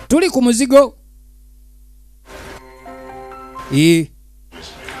 Tuli ku muzigo.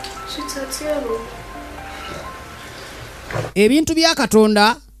 ebintu bya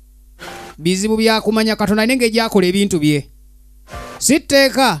Katonda bizibu bya kumanya Katonda nenge gyakola ebintu bye.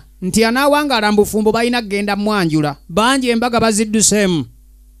 Sitteeka nti anaawangala mbufumbo balina kgenda mwanjula bangi embaga bazidduseemu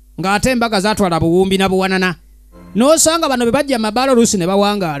ng'ate embaga zaatwala buwumbi na buwanana. N'osanga bano be bajja mabaala oluusi ne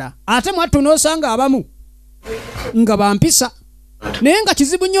bawangaala ate mwattu n'osanga abamu nga bampisa. Naye nga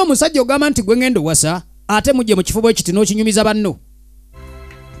kizibu nnyo omusajja ogamba nti gwe ngenda owasa ate mujje mu kifo bwe kiti n'okinyumiza banno.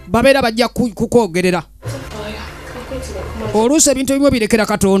 Babeera bajja kukwogerera. Oluusi ebintu ebimu birekera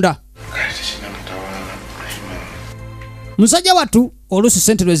Katonda. Musajja wattu oluusi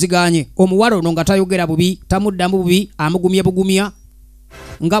ssente lwe ziganye omuwala ono nga tayogera bubi tamuddamu bubi amugumye bugumya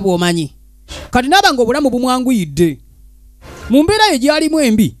nga bw'omanyi. Kati n'abanga obulamu bumwanguyidde mu mbeera ye gy'alimu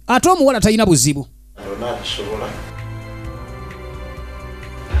embi ate omuwala talina buzibu.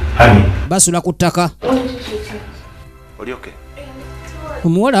 Basula ku ttaka.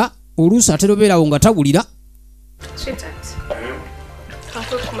 Omuwala oluusi atera obeerawo nga tawulira.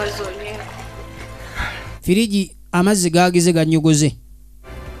 Firigi amazzi gaagize gannyogoze.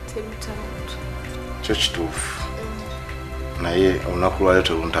 Kyo kituufu. Naye olunaku lwayo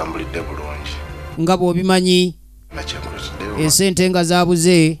teruntambulidde bulungi. Nga bw'obimanyi esente nga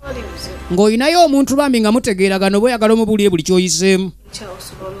zaabuze ng'olinayo omuntu bambi nga mutegeeragano oba oyagala omubulire buli kyoyiseemu.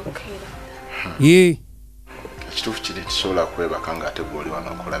 Ekituufu kiri tisobola kwebaka ng'ate gw'oli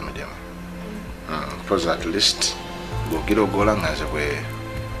wano okola mirimu. Because at least bw'ogirogola nga nze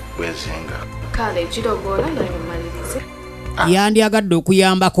bwezinga. Kale girogola naye malirize. Yandyagadde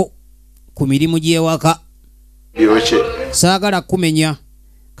okuyambako ku mirimu gy'ewaka. Saagala kumenya.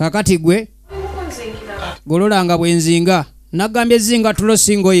 Kakati gwe gololanga bwenzinga nagambye zinga tulo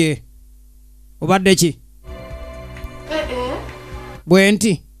singoye. Obadde ki?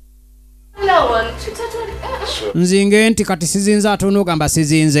 Bwenti nzinge nti kati sizinze ate onogamba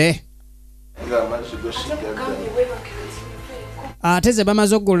sizinze. Ate ze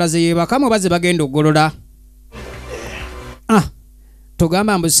bamaze okugolola ze yeebakamu oba ze bagenda okugolola.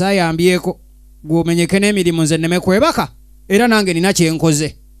 Togamba mbu saayambyeko gw'omenyeke n'emirimu nze nneme kwebaka era nange nina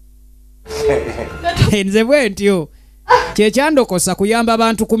kyenkoze. Nze bwentyo kyekyandokosa kuyamba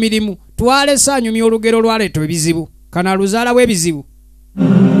abantu ku mirimu. Twale saanyumya olugero lwaleeta ebizibu kana luzaala w'ebizibu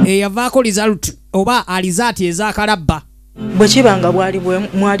eyavaako result oba alizaati ezaakalabba. Bwe kibanga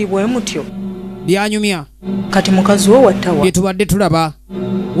mwali bwe mutyo byanyumya. Kati mukazi wo wattawa bye tubadde tulaba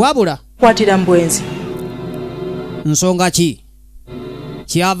wabula kwatira mbwenzi. Nsonga ki?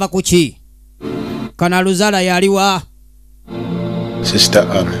 Kyava ku ki? Kana luzaala yaliwa? Sister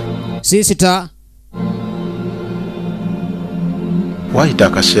Anne. Sister wayita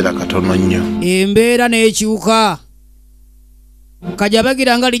akaseera katono nnyo. Embeera n'ekiwuka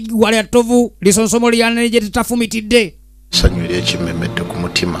kajabagira nga ligwa lya ttovu lisonsomo lyane gye tetafumitidde. Sanyu ery'ekimmemmette ku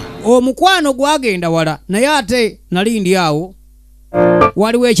mutima. Omukwano gwagenda wala naye ate nali ndi awo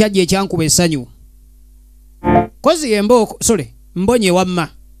waliwo ekyajja ekyankuba essanyu. Kozi yembooko sole mbonye wamma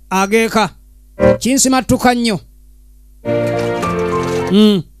ageeka kinsimattuka nnyo.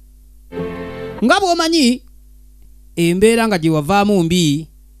 Nga bw'omanyi embeera nga gye wavaamu mbi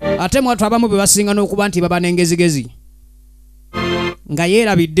ate mwatu abamu be basinga n'okuba nti baba n'engezigezi nga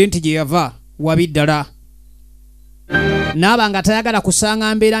yeerabidde nti gye yava wabi ddala. N'aba nga tayagala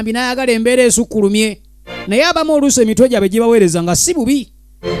kusanga mbeera mbi n'ayagala embeera esukkulumye naye abamu oluusi emitwe gyabwe gye baweereza nga si bubi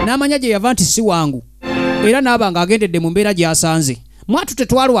n'amanya gye yava nti si wangu era n'aba nga agendedde mu mbeera gy'asanze. Mwatu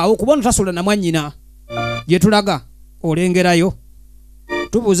tetwalwawo kubona tasula na mwannyina gye tulaga olengerayo.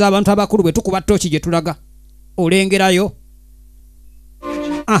 Tubuuza abantu abakulu bwe tukuba ttooki gye tulaga olengerayo.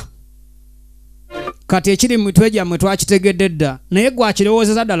 Kati ekiri mu mitwe gyammwe twakitegedde dda naye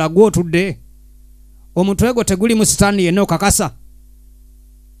gwakirowoozeza ddala gw'otudde. Omutwe gwo tegulimu sitaani yenna okakasa.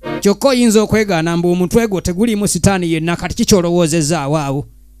 Kyokka oyinza okwegaana mbu omutwe gwo tegulimu sitaani yenna kati kikyolowoozezza awo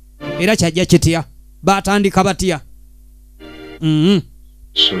era kyajja kitya? Baatandika batya?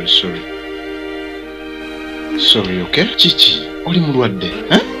 Sorry, okay? Kiki oli mulwadde?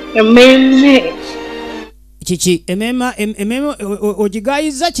 Ememe. Kiki emema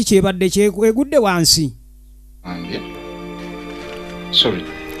ogigayiza kiki ebadde kyegudde wansi? Sorry.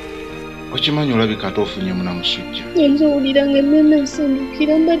 Okimanyi olabika ate ofunye munamusujja. Nzowulira ng'emmeme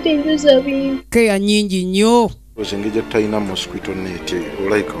nsindukira mbadde njoza bintu. Keya nnyingi nnyo. Ozengejja talina mosquito net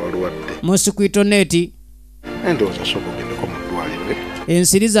olayika walwadde. Mosquito net? Endowooza sooka ogendeko mu ddwaliro.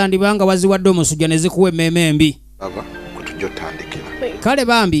 Ensiri zandibanga waziwadde omusujja ne zikuwa emmeme embi. Aba kutujja otandikira. Kale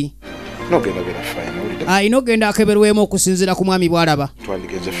bambi. Nogenda bera fine olidde. Ayina ogenda akeberwemu okusinziira ku mwami bw'alaba.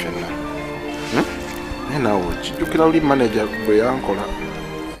 Twandigenze ffenna. Naye naawe kijjukira oli manager bwe yankola.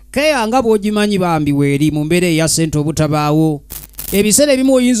 Keya nga bw'ogimanyi bambi weeri mu mbeera eya ssente obutabaawo. Ebiseera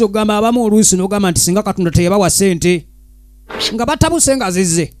ebimu oyinza okugamba abamu oluusi n'ogamba nti singa Katonda teyabawa ssente nga batabuse nga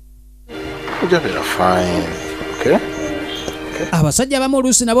zizze. Ujabera fine. Okay? Abasajja abamu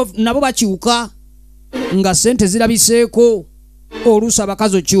oluusi nabo bakyuka nga ssente zirabiseeko. Oluusi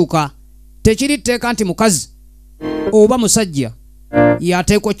abakazi okyuka. Tekiri tteeka nti mukazi oba musajja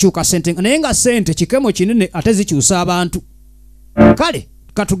yateeka okyuka ssente, naye nga ssente kikemo kinene ate zikyusa abantu. Kale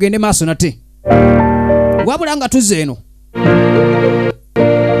katugende maaso nate. Wabula nga tuzze eno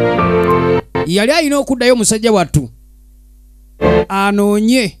yali alina okuddayo omusajja wattu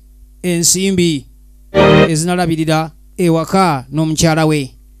anoonye ensimbi ezinalabirira ewaka n'omukyala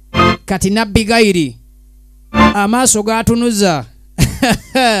we. Kati Nabigayiri amaaso gatunuza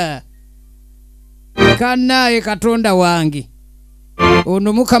kannaye Katonda wange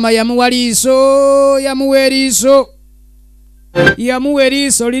ono Mukama yamuwa liiso, yamuwa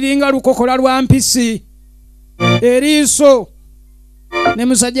eriiso liringa lukokola lwa mpisi. Eriiso ne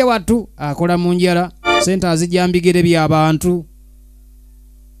musajja wattu akola mu njala, sente azijambigere by'abantu.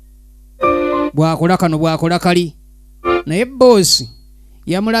 Bwakola kano bwakola kali, naye boosi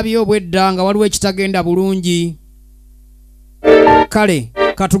yamulabye obwedda nga waliwo ekitagenda bulungi. Kale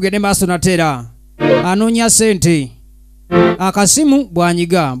katugende maaso natera anoonya ssente. Akasimu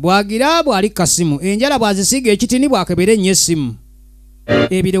bwanyiga bwagira bwali kasimu, enjala bwazisiga ekitini bwakebera ennyo essimu.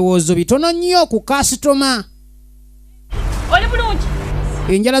 Ebirowoozo bitono nnyo ku kasitoma. Oli bulungi.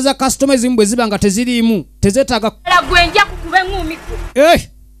 Enjala za kasitoma ezimu bwe ziba nga teziriimu tezeetaaga gwenja kukube ng'omiku.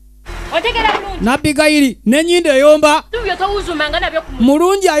 Otegera bulungi. Nabigayiri n'ennyindo eyomba. Tubyo towuzumanga nabyo ku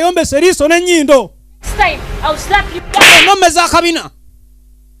mulungi ayombesa eriiso n'ennyindo. Onomeza akabina.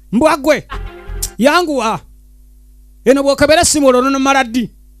 Mbwagwe yanguwa. Eno bwokebera essimu olwo nomala ddi.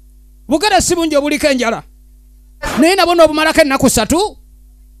 Bugera essimu nje obuliko enjala. Naye nabo n'obumalako ennaku 3.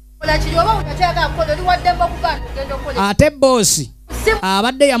 Ate boosi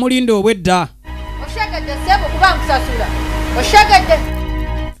abadde yamulinda obwedda.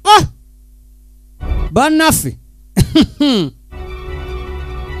 Bannaffe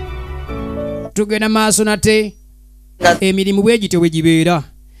tugenda maaso nate emirimu bwe gityo bwe gibeera.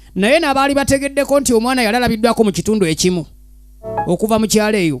 Naye n'abaali bategeddeko nti omwana yali alabiddwako mu kitundu ekimu okuva mu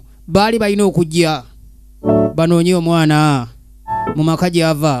kyalo eyo baali balina okujja banoonye omwana mu maka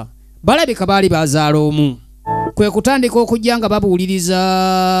gy'ava. Balabika baali bazaala omu. Kwe kutandika okujja nga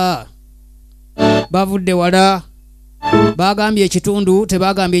babuuliriza. Bavudde wala. Bagambye ekitundu,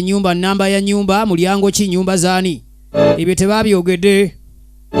 tebagambye ennyumba, nnamba ya nnyumba, mulyango ki, nnyumba zaani. Ebyo tebabyogedde.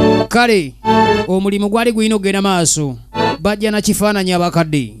 Kale omulimu gwali gulina okugenda maaso. Bajja na kifaananyi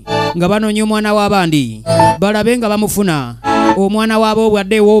abakadde nga banoonya omwana w'abandi balabe nga bamufuna. Omwana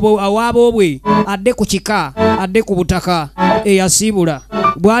w'aboobwe adde ku kika, adde ku butaka, eyasiibula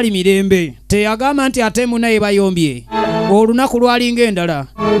bwali mirembe. Teyagamba nti ate munaye bayombye olunaku lwalinga endala,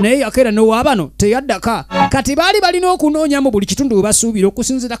 naye yakeera n'owaabano teyaddaka. Kati baali balina okunoonya mu buli kitundu we basuubira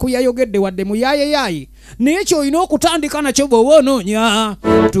okusinziira ku yayogedde wadde mu yaayeyaye. Naye ky'olina okutandika nakyo bw'oba onoonya.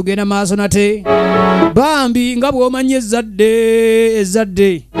 Tugenda maaso nate bambi nga bw'omanya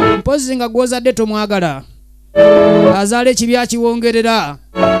ezzadde mpozi nga gw'ozadde tomwagala. Azaala ekibi akiwongerera,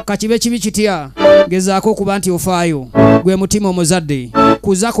 kakibe kibi kitya, gezaako okuba nti ofaayo. Gwe mutima omuzadde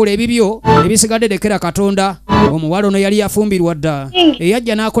kuza kola ebibyo ebisigadde lekera Katonda. Omuwala ono yali yafumbirwa dda,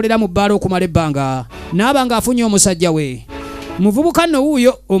 eyajja n'akolera mu bbaala okumala ebbanga, n'aba ng'afunye omusajja we. Muvubuka nno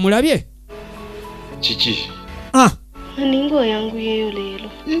wuuyo omulabye? Kiki? Aninga oyanguyeyo leero.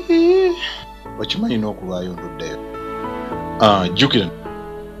 Okimanyi n'okulwayo nduddeyo. Jjukira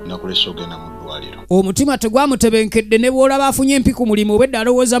nakulesa ogenda mu ddwaliro. Omutima tegwamutebenkedde ne bw'olaba afunye empi ku mulimu obwedda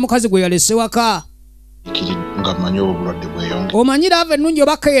alowooza mukazi gwe yalese waka. Kiri nga mmanyi obulwadde bweyonge. Omanyi laava ennungi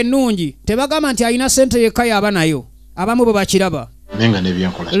oba kkeya ennungi tebagamba nti alina ssente yekka yaba nayo. Abamu bwe bakiraba. Nenga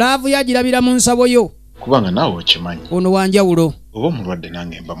n'ebyenkola. Laavu yagirabira mu nsabo yo. Kubanga naawe okimanyi. Ono wanjawulo. Oba omulwadde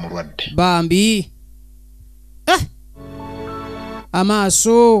nange mba mulwadde. Bambi.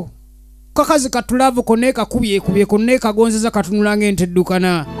 Amaaso. Kakazi katulaavu kone kakubye kone kagonzeza katunula ng'ente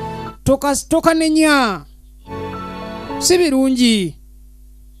eddukana. Tokanenya. Si birungi.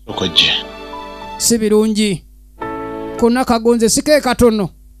 Okojje. Si birungi. Konna kagonze sike katono.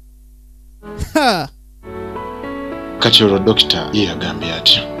 Kati olwo dokita ye yagambye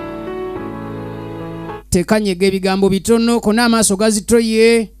atya? Tekanyega ebigambo bitono konna amaaso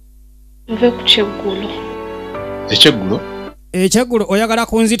gazitoye. Nve ku kyeggulo. Ekyeggulo? Ekyeggulo oyagala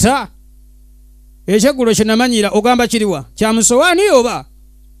kunzita? Ekyeggulo kye namanyira ogamba kiriwa? Kya musowaani oba?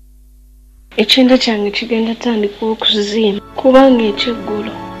 Ekyenda kyange kigenda tandika okuzimba kubanga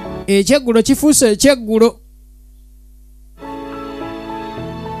ekyeggulo. Ekyeggulo kifuuse ekyeggulo.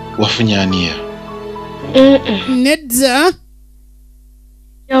 Wafunye aniya? Nedda.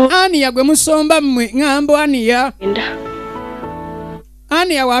 Aniya gwe musomba mmwe ŋŋambo aniya.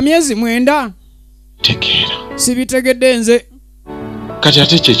 Ani yawa myezi 9. Tegeera. Sibitegedde nze. Kati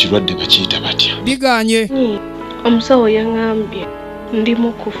ate kye kirwadde bakiyita batya? Biganye. Omusawo yaŋŋambye ndi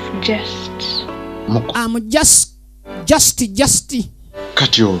mukufu just. Just.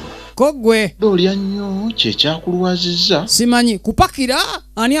 Kati olwo. Kogwe. Olya nnyo kye kyakulwazizza? Simanyi kupakira?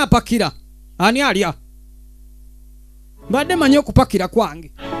 Ani apakira? Ani alya? Mbadde manyi okupakira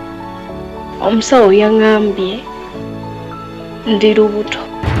kwange. Omusawo yaŋŋambye ndi lubuto.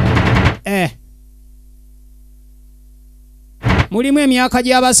 Mulimu emyaka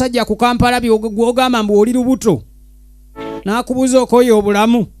gy'abasajja ku Kampala by'ogamba mbu oli lubuto. N'akubuza okoyo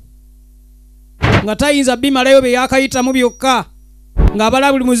obulamu. Nga tayinza bimalayo bye yakayitamu byokka.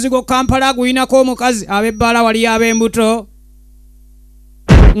 Ng'abala buli muzigo Kampala guyinako omukazi ab'ebbala wali ab'embuto.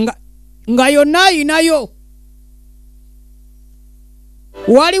 Nga yonna ayinayo.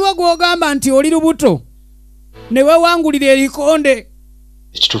 Waliwo gw'ogamba nti oli lubuto. Ne weewangulira erikonde.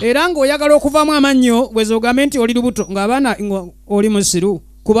 Era ng'oyagala okuvamu amannyo bweze ogambe nti oli lubuto ng'abaana oli musiru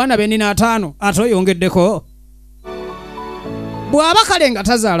ku baana be nnina 5 ate oyongeddeko. Bw'aba kale nga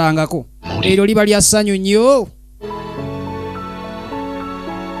tazaalangako eryo liba lya ssanyu nnyo.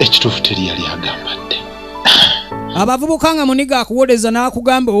 Ekituufu teri yali agambadde. Abavubuka nga muniga akuwoleza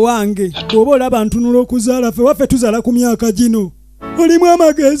n'akugamba owange oba olaba ntunula okuzaala ffe waffe tuzaala ku myaka gino olimu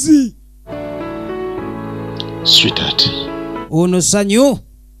amagezi. Sweetheart. Ono ssanyu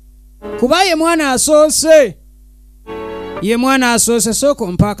kuba ye mwana asoose. Ye mwana asoose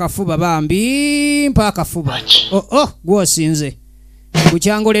soko mpaka fuba bambi mpaka fuba. Gwosinze.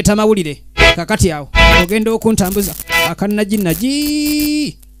 Kukyangoleta mawulire. Kakati awo ogenda okuntambuza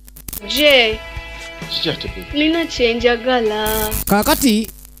akannaji. Je. Nina kyenjagala. Kakati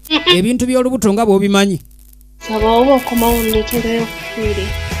ebintu by'olubuto nga bw'obimanyi. Saba oba okomawo ndeeterayo kufiire.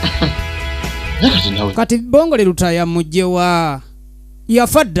 Kati bongole Lutaya mujjewa.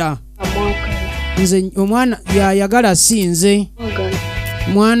 Yafa dda. Nze omwana yayagala si nze.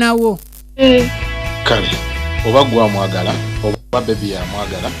 Mwana wo. Kale oba gwamwagala oba bebi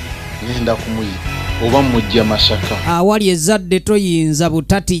yamwagala ngenda kumuyi oba mujja Masaka. Awali ezzadde toyinza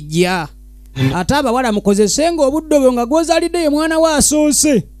butatijja. Ate abawala mukozesenga obuddo nga gwozalidde ye mwana wa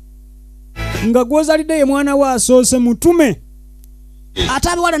asoose. Nga gwozalidde ye mwana wa asoose mutume. Ate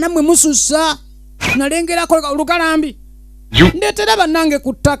abawala nammwe musussa. Nalengerako olukalambi. Ndeetera bannange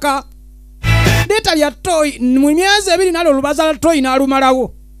ku ttaka. Ndeeta lya toyi mu myezi 2 nalo olubaza lwa toyi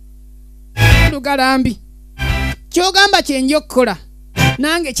n'alumalawo. Lugalambi. Kyogamba kyenja okukola.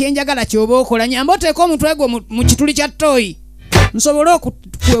 Nange kyenjagala ky'oba okola. Nyamba oteeka omutwe gwo mu kituli kya toyi. Nsobole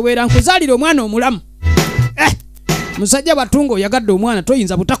okuweweera nkuzaalira omwana omulamu. Musajja bwatunga oyagadde omwana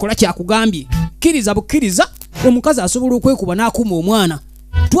toyinza butakola kyakugambye. Kkiriza bukkiriza omukazi asobola okwekuba n'akuma omwana.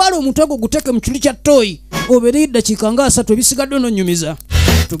 Twala omutwe gwo guteeke mu kituli kya toyi. Obeeredde eddakiika nga 3 ebisigadde ononyumiza.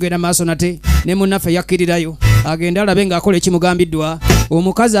 Tugenda maaso nate ne munnaffe yakkirirayo. Agenda alabe ng'akola ekimugambiddwa.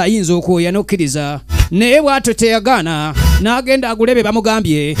 Omukazi ayinza okwoya n'okkiriza. Naye bw'atyo teyagaana. N'agenda agule be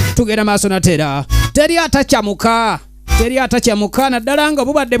bamugambye. Tugenda maaso nateera. Teri atacyamuka. Naddala nga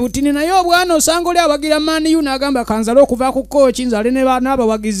bubadde butini naye obwana osanga oli awagira Man U n'agamba kanzale okuva ku kooki nzale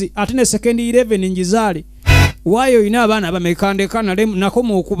n'abawagizi ate ne sekendi 11 njizaale. Waayo olina abaana abamekandeka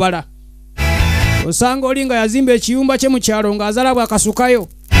nakoma okubala. Osanga oli nga yazimba ekiyumba kye mu kyalo ng'azala bw'akasukayo.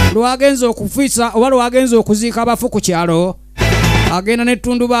 Lwagenza okufiisa oba lwagenza okuziika abafu ku kyalo. Agenda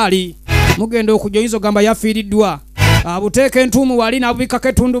n'ettundubaali. Mugenda okujoyizo gamba yafiiriddwa. Abuteeka entuumu wali n'abubikako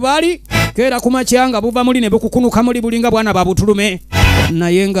ettundubaali. Keera ku makyanga buva muli ne bukukunuka muli bulinga bwana babutulume.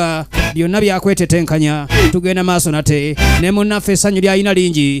 Naye nga byonna byakwetetenkanya. Tugenda maaso nate ne munnaffe essanyu ly'ayina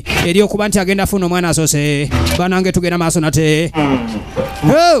lingi eryokuba nti agenda afuna omwana asoose. Banange tugenda maaso nate.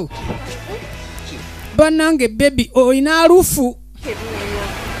 Banange baby oyina alufu.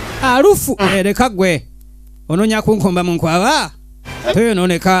 Leka gwe ononya kunkomba mu nkwaba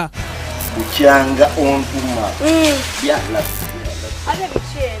toyonooneka. Kukyanga ontuma.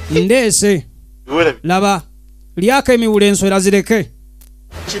 Ndeese. Laba lyako emiwula enswera zireke.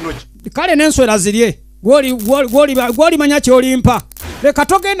 Kale n'enswera zirye. Gwoli manya kyolimpa. Leka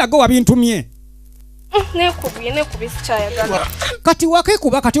togenda go wabintumye. Nekubisikyayagala. Kati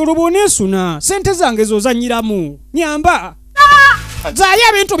wakekuba kati olubu nesuna. Sente zange zozanyiramu. Nyamba. Zaayo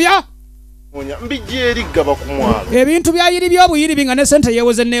ebintu bya. Mbijje gaba ku mwalo. Ebintu byayiri by'obuyiri binga ne sente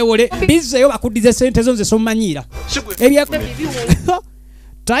yewoze neewole. Bizzeyo bakuddize sente zo nze somanyira. Ebya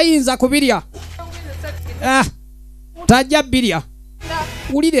tayinza kubirya. Tajja birya.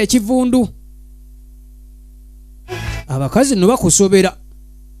 Wulira ekivundu. Abakazi no bakusobera.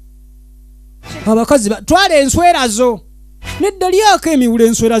 Abakazi twala enswera zo. Nedda lyako emiwula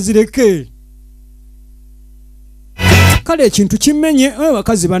enswera zireke. kale ekintu kimenye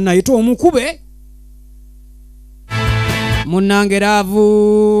abakazi bannayita omukube munnange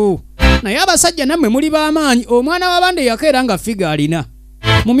laavu naye abasajja nammwe muli b'amaanyi omwana w'abandi yakeera nga figa alina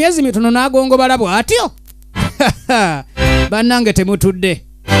mu myezi mitono n'agongoba bw'atyo bannange temutudde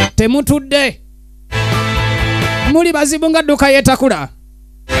muli bazibu nga dduka yeetakula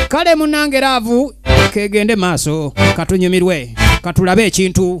kale munnange laavu kegende maaso katunyumirwe katulabe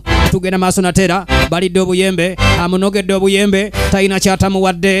ekintu tugenda maaso natera balidde obuyembe amunogedde obuyembe talina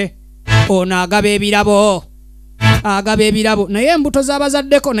kyatamuwadde ono agaba ebirabo naye embuto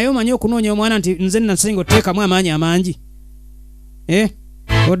z'abazaddeko naye omanyi okunoonya omwana nti nze nasinga oteekamu amaanyi amangi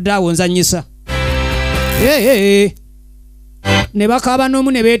oddaawo nzanyisa ne bakaaba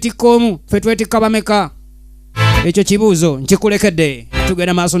n'omu ne beetikka omu ffe twetikka bameka ekyo kibuuzo nkikulekedde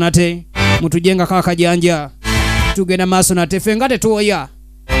tugenda maaso nate mutujjenga kakajanja tugenda maaso nate ffe nga tetuoya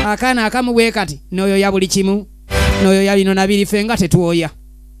akaana akamu bwe kati n'oyoya buli kimu n'oyoya bino nabiri ffe nga tetuoya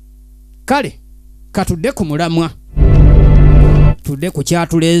kale katudde ku mulamwa tudde ku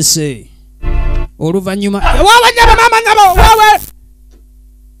kyatuleese oluvannyuma waawe nyabo maama nyabo waawe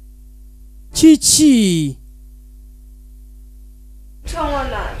kiki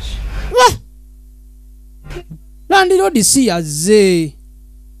landiroodi si yazze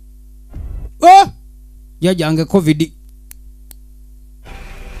jajjange covid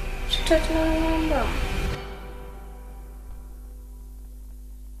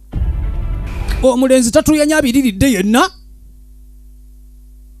omulenzi tatuyanya abiriridde yenna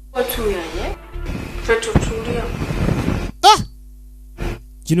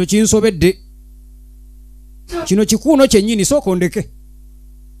kino kinsobedde kino kikuuno kyennyini sooka ondeke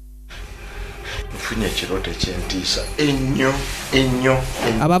nfunye ekirooto ekyentiisa ennyo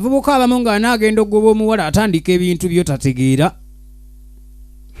abavubuka abamu ng'anaagenda okugoba omuwala atandika ebintu byotategeera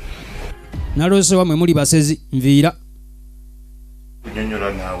naloose wamwe muli basezi nviira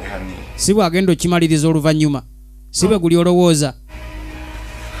kunyonyola naawe hani si bwagenda okimaliriza oluvannyuma si bwe guli olowooza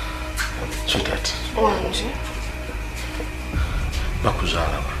kitati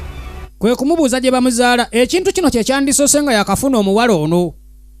bakuzaala kwe kumubuuza gye bamuzaala ekintu kino kye kyandisoose nga yakafuna omuwala ono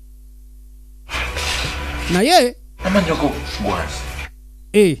naye amanyi go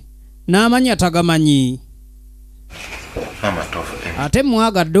gwansi n'amanyi atagamanyi ate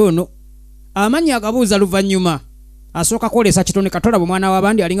mwagadde ono amanyi agabuuza luvannyuma asooka kwolesa kitone katola bwe mwana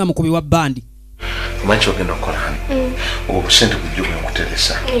w'abandi alinga mukubi wa bbandi omanyi kyogenda okukola hani obusente bujjo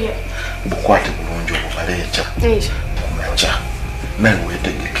bwenkuteresa bukwate bulungi obubaleeta kumakya naye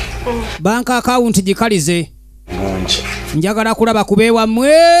weetegeke banka akawunti gikalize bulungi njagala kulaba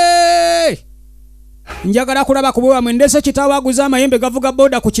kubeewammwe ndese kitaawo aguza amayembe gavuga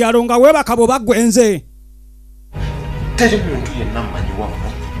booda ku kyalo nga weebaka bwe bagwenze teri muntu yenna mmanyi wammwe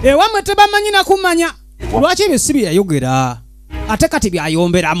ewammwe tebamanyi nakumanya lwaki ebyo si byeyayogera ate kati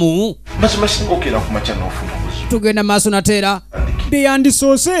byayomberamu mazima singa okeera ku makya n'ofuna obuzibu tugenda maaso nateera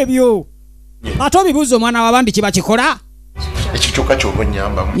byeyandisoose ebyo ate obibuuza omwana w'abandi kiba kikola ekyo kyokka ky'oba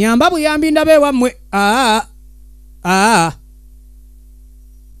onnyambamu nyamba buyambi ndaba ewammwe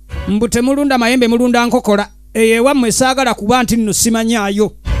mbu temulunda mayembe mulunda nkokola eyo ewammwe saagala kuba nti nno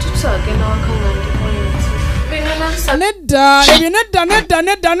simanyaayo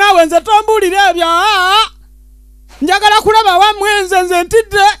nedda naawe nze tombuulira ebyo njagala kulaba wammwe nze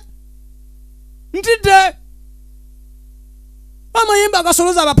ntidde amayembe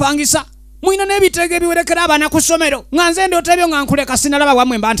agasoloza abapangisa mwina n'ebiteego ebiwerekera abaana ku ssomero nga nze ndoota ebyo nga nkuleka sinalaba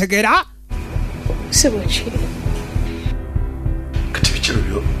wammwe mba ntegeera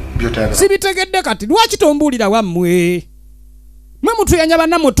sibitegedde kati lwaki tombuulira wammwe mwe mutuyanya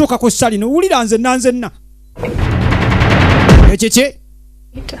bannammwe otuuka ku ssa lino wulira nzenna ekiki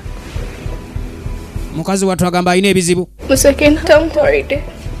mukazi wattu agamba alina ebizibu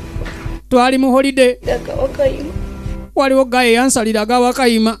twali mu holide waliwo gaye yansalira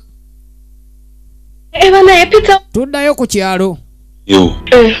agawakayima tuddayo ku kyalo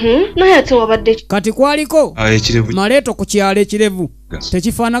kati kwaliko maleeto ku kyalo ekirevu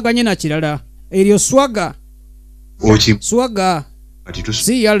tekifaanaganye na kirala eryo swaga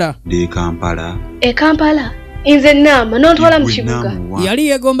si yala Kampala inze nama nontwala mu kibuga yali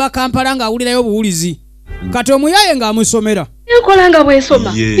yegomba Kampala ng'awulirayo obuwulizi kati omuyaye ng'amusomera enkola nga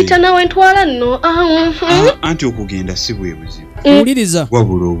bw'esoma pita nawe ntwala nno anti okugenda si bwe buzibu wuliriza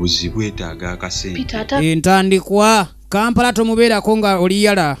wabula obuzibu bwetaaga akasente entandikwa Kampala tomubeerako nga oli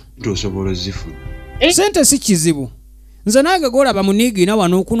yala tosobola ozifuna sente si kizibu nze nange golaba muniigina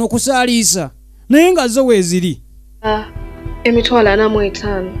wano kuno okusaaliisa naye nga zo weeziri emitwalo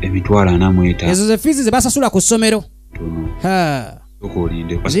 45 emitwalo 45 ezo ze fiizi ze basasula ku ssomero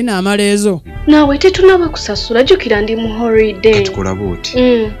zina amala ezo naawe tetunaba kusasula jjukira ndi mu holiday katukola booti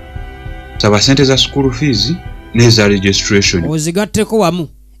saba sente za school fees neza registration ozigatteko wamu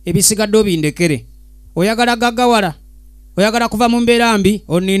ebisigadde obindekere oyagala gaggawala oyagala kuva mu mbeera mbi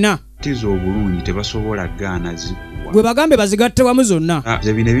onina tizo obulungi tebasobola gaana zikuwa gwe bagambe bazigatte wamu zonna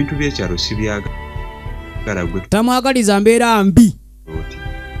ze bino ebintu by'ekyalo sibyagala gwe tamwagaliza mbeera mbi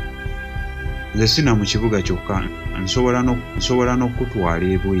nze sina mu kibuga kyokka nsobola n'okutwala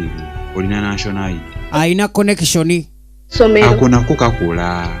ebweru olina national id ayina connection ako nako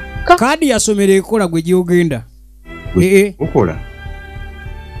kakola kaadi yasomero ekola gwe gyogenda okola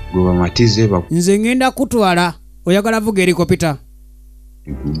gwe bamatize nze ngenda kutwala oyagala vuga erikopita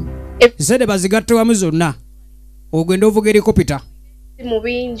zede bazigatte wamu zonna ogenda ovuga erikopita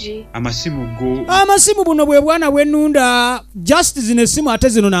amasimu buno bwe bwana bwennunda just zino essimu ate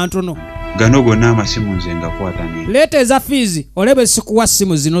zino nantono gano gonna amasimu nze ngakwata ne leeta eza fiizi olebe sikuwa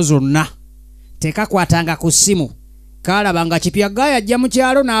ssimu zino zonna tekakwatanga ku ssimu kaalaba nga kipya gaaya ajja mu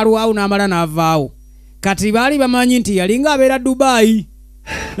kyalo n'alwawo n'amala n'avaawo kati baali bamanyi nti yalinga abeera Dubai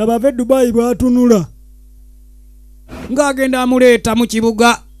nabava e Dubai bwatunula ng'agenda amuleeta mu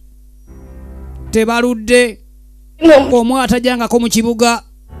kibuga tebaludde omwata ajjangako mu kibuga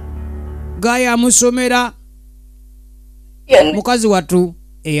gaaya amusomera mukazi wattu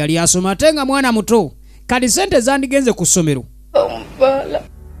eyali asoma ate nga mwana muto kati sente zandigenze ku ssomero omubaala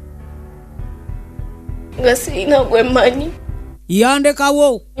nga sirina gwe mmanyi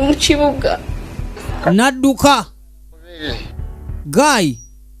yandekawo mu kibuga n'adduka Gayi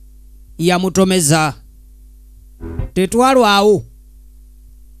yamutomeza tetwalwawo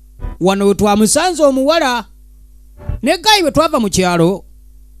wano we twamusanze omuwala ne Gayi bwe twava mu kyalo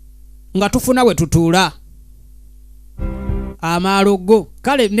nga tufuna we tutuula amaalogo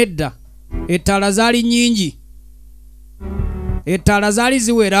kale nedda ettaala zaali nnyingi ettaala zaali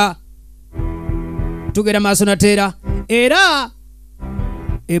ziwera tugera maaso nateera era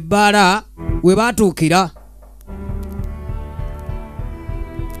ebbaala we baatuukira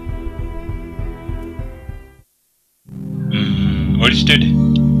Olisted?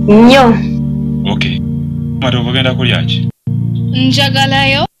 Nnyo. Okay. Mata obugenda kulya ki?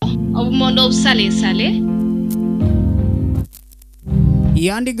 Njagalayo obumondo obusaleesale.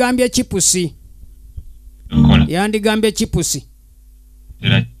 Yandigambye chipusi. Yandigambye chipusi.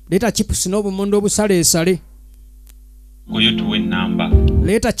 Leta chipusi n'obumondo obusaleesale. Oyo tuwe namba.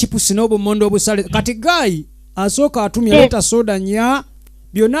 Leta chipusi n'obumondo obusale. Kati Gayi asooka atumya leta soda nya.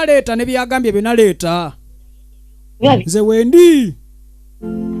 Byonna leta ne byagambye byonna leta. Nze wendi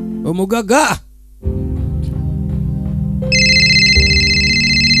omugaga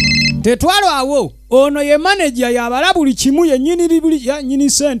tetwalwawo ono ye manager yabala buli kimu yennyini buli yennyini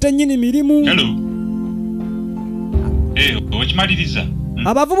sente nyini mirimu. Hello. Okimaliriza.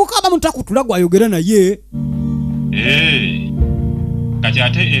 Abavubuka abamu takutula gwayogera naye. Kati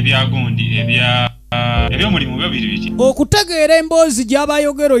ate ebyagondi ebyomulimu babiri biki. Okutegeera emboozi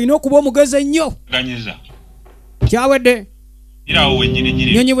gy'abayogero olina okuba omugezi ennyo. Ganyiza. Kyawedde. Irawo wennyini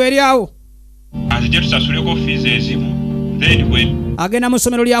nyiri. Nyonyi bweryawo. Anzije tusasuleko fees ezimu. Then bwe. Agenda mu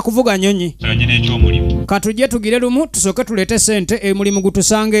ssomero lya kuvuga nyonyi. Saganyene ekyomulimu. Katujje tugire lumu tusooke tuleete sente emulimu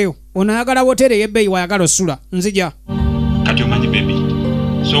gutusangeyo. Ono ayagala woteere y'ebbeeyi wayagala osula. Nzija. Kati omanyi baby.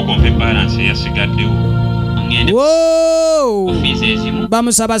 Sooka onve balance eyasigaddewo. Woo! Fees ezimu.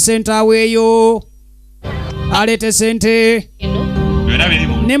 Bamusaba sente aweeyo. Aleete sente.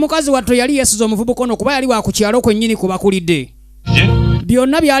 Ne mukazi wattu yali yeesiza omuvubuka ono kuba yali wa ku kyalo kwennyini kubakulidde.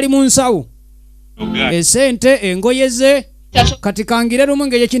 Byonna byali mu nsawo. Esente engoye ze kati kangire lumu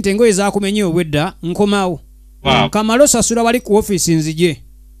ng'eyo kintu engoye zaakumenye obwedda nkomawo. Kamalo sasula wali ku ofiisi nzije.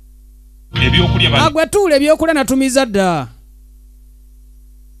 Agwe tuule ebyokulya natumiza dda.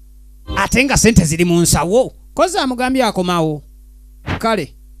 Ate nga sente ziri mu nsawo. Kozi amugambye akomawo.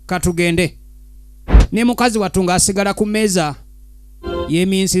 Kale katugende. Ne mukazi wattu ng'asigala ku mmeeza.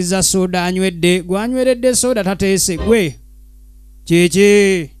 Yeminsiza soda anywedde gwanyweredde soda tateese gwe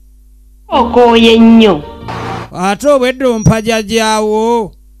kiki okoye nnyo ate obwedde ompaja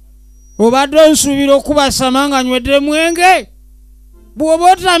gyawo obadde onsuubira okubasama nga nywedde mwenge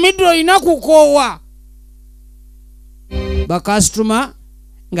bw'oba otamidde olina kukoowa bakasitoma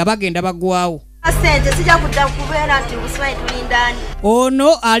nga bagenda bagwawo sente sijja kudda kubeera nti buswayi tulindaani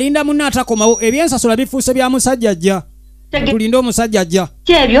ono alinda munne atakomawo ebyensasula bifuuse bya musajja ajja tulinda omusajja ajja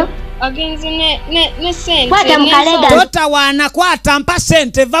kyebyo agenzi ne sente kwata mukalega totawaana kwata mpa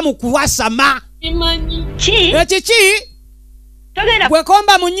sente va mu kuwasama ekiki bwe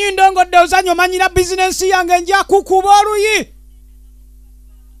komba mu nnyindo ngodde ozanyo omanyira bizinensi yange nja kukuba oluyi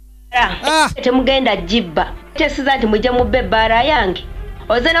temugenda jibba Kyesiza nti mujje mubbe ebbaala yange.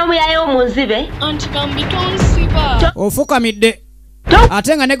 Oze n'omuyaye omunzibe. Anti bambi tonsiba. Ofukamidde.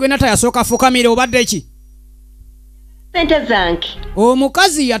 Ate nga ne gwe nata yasooka afukamire obadde ki? Sente zange.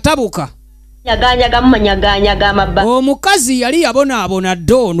 Omukazi yatabuka. Nyagaanyaga amabba. Omukazi yali yabonaabona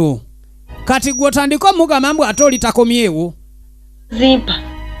dde ono. Kati gwe otandika omugamba mbu ate oli takomyewo. Zimpa.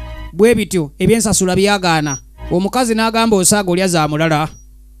 Bwe bityo ebyensasula byagaana. Omukazi n'agamba osaaga olya za mulala.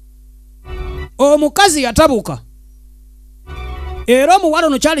 Omukazi yatabuka. Era omuwala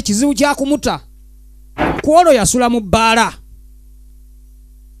ono kyali kizibu kya kumuta. Kwolwo yasula mu bbaala.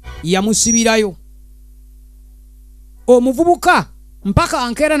 Yamusibirayo. Omuvubuka mpaka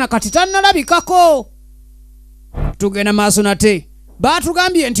ankeera na kati tannalabikako. Tugenda maaso nate.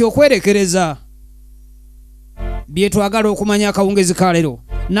 Baatugambye nti okwerekereza. Bye twagala okumanya akawungezi ka leero.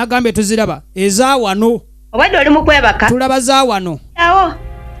 Nagambye tuziraba eza wano. Obadde oli mu kwebaka? Tulaba za wano. Awo.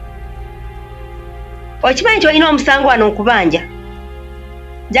 Okimanyi nti olina omusango wano nkubanja.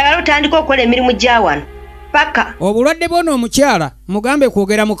 Njagala otandika okukola emirimu gya wano. Paka. Obulwadde bw'ono omukyala mugambe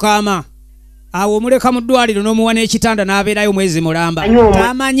kwogera mukama. Awo omuleka mu ddwaliro n'omuwa n'ekitanda n'abeerayo mwezi mulamba.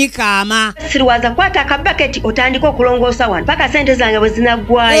 Tamanyi kaama. Siriwaza kwata akabaketi otandika okulongoosa wano. Paka sente zange bwe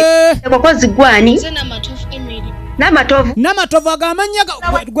zinaggwayo. Ekoko ziggwani. Namatovu agamanya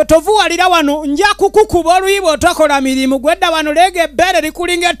gwe tovuwalira wano nja kukukuba oluyi bw'otokola mirimu gwedda wano leega ebbeere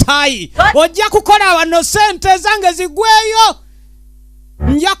likulinga ettaayi. Ojja kukola wano sente zange ziggweyo.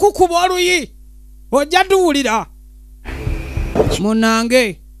 Nja kukuba oluyi. Ojja duwulira.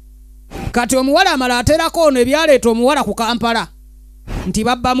 Munange. Kati omuwala amala aterako ono ebyaleeta omuwala ku Kampala. Nti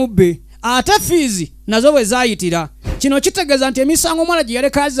babba mubbe. Ate fiizi nazo bwe zaayitira. Kino kitegeeza nti emisango omwala gye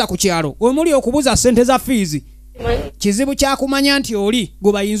yaleka azza ku kyalo omuli okubuza ssente za fiizi. Kizibu kya kumanya nti oli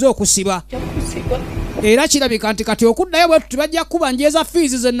gwe bayinza okusiba. Era kirabika nti kati okuddayo bwe tuti bajja kuba njeeza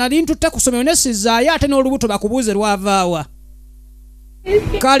fiizi ze nali ntutte ku ssomero ne sizaayo ate n'olubuto bakubuuze lwavaawa.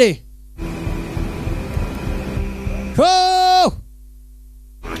 Kale.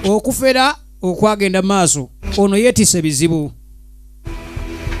 Okufera okwagenda maaso ono yeetisse bizibu.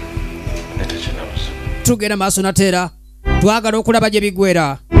 Tugenda maaso nateera twagala okulaba gye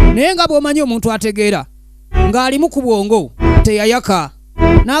bigwera naye nga bw'omanyi omuntu ategeera ng'alimu ku bwongo teyayaka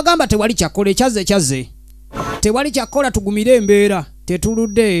n'agamba tewali kyakkola ekyaze tewali kyakkola tugumire embeera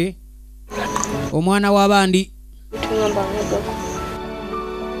tetuludde omwana w'abandi.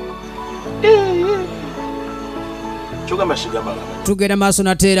 Tugenda maaso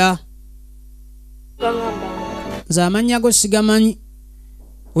nateera z'amannya go sigamanyi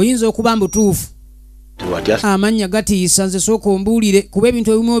oyinza okuba mbutuufu amannya gatiisa nze sooka ombuulire kuba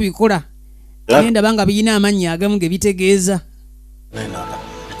ebintu ebimu obikola naye ndaba nga birina amannya agamu ge bitegeeza.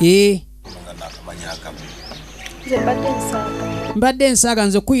 Mbadde nsaaga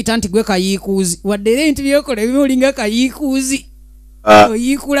nze okuyita nti gwe kayiikuuzi wadde era ebintu byokola ebimu olinga kayiikuuzi.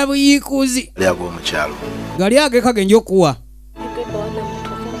 Oyiikula buyiikuuzi. Gali ageka genja okuwa.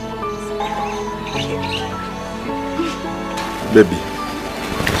 Baby,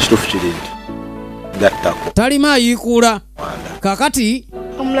 kituufu kiri nti gattako. Talima ayiikuula. Kakati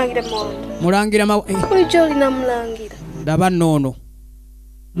omulangira Mawanda. Mulangira bulijjo olina mulangira. Daba nnoono.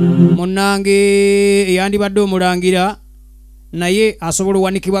 Munnange eyandibadde omulangira naye asobola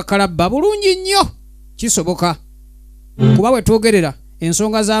owanikibwa kalabba bulungi nnyo. Kisoboka. Kuba bwe twogerera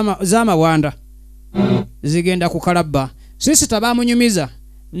ensonga z'amawanda zigenda ku kalabba. Sisita baamunyumiza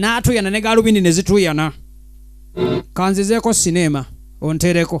n'atuyana ne galubindi ne zituyana. Kanzizeeko sinema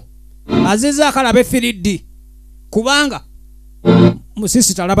ontereko. Aziza akalaba affilidde kubanga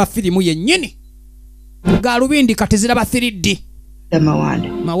musisita alaba firimu yennyini. Galubindi kati ziraba affilidde.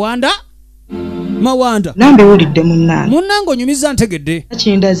 Mawanda. Nambe wulidde munnange. Munnange onyumiza ntegedde.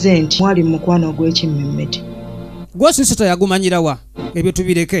 Kindaze nti mwali mu mukwano ogw'ekimmemmeti. Gwe sisita yagumanyirawa ebyo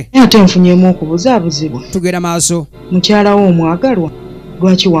tubireke. Ate nfunyemu okubuzaabuzibwa. Tugera maaso. Mukyala wo omwagalwa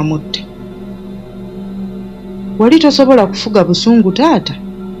lwaki wamutte? Wali tosobola kufuga busungu taata?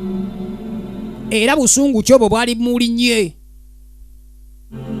 Era busungu kyobo bwali mulinnye.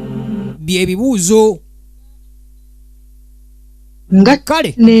 Bye bibuuzo. Nga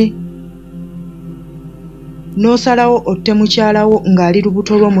kale ne n'osalawo otte mukyalawo ng'ali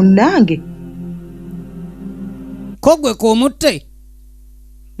lubuto lwo munnange. Kogwe k'omutte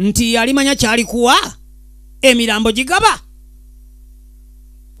nti yalimanya kyali kuwa emirambo gigaba.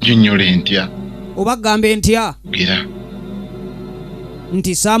 Junior ntya. Oba gambe ntya. Gira.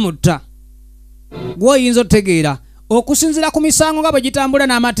 Nti saamutta. Gwe oyinza otegeera okusinziira ku misango nga bwe gitambula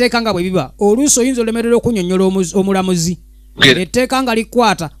n'amateeka nga bwe biba oluusi oyinza olemerera okunnyonnyola omulamuzi etteeka nga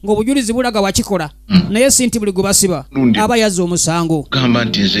likwata ng'obujulizi bulaga wakikola naye si nti buli gwe basiba aba yazza omusango. Gamba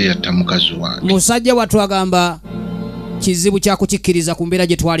nti nze yatta mukazi wange. Musajja wattu agamba kizibu kya kukikkiriza ku mbeera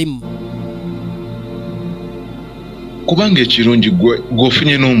gye twalimu. Kubanga ekirungi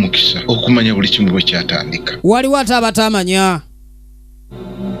gw'ofunye n'omukisa okumanya buli kimu bwe kyatandika. Waliwo ate abatamanya.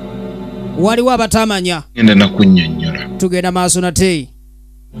 Waliwo abatamanya. Ngenda nakunnyonnyola. Tugenda maaso nate.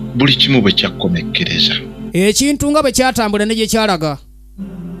 Buli kimu bwe kyakkomekkereza. Ekintu nga bwe kyatambula ne gye kyalaga.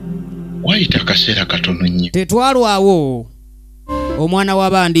 Wayita akaseera katono nnyo. Tetwalwawo. Omwana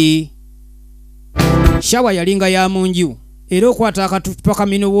w'abandi. Shawa yalinga ya munju. Era okwata akatupa ka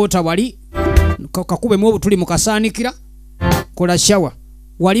minowota wali kakubemu obutuli mu kasaanikira. Kola shawa.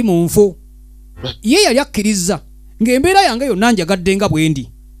 Wali mu nfu. Ye yali akkiriza ng'embeera yange yonna njagadde nga bwendi.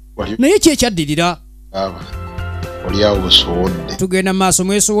 Naye ki ekyaddirira? Oli awo osowodde. Tugenda maaso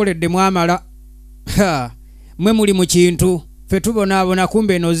mwesowoledde mwamala. Mwe muli mu kintu. Ffe tubonaabona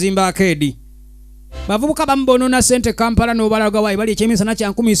kumbe n'ozimba akeedi. Bavubuka bamubonona ssente Kampala n'obalaga wayi bali ekyemisana kya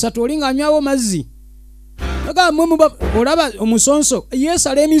 13 oli ng'anywawo mazzi. Olaba omusonso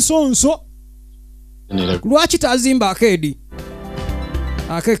yeesala emisonso. Lwaki tazimba akeedi?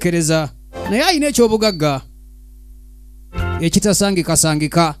 Akekereza naye alina ekyobugagga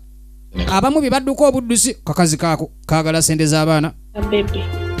ekitasangika. Abamu bye badduka obuddusi kakazi kaako kaagala sente z'abaana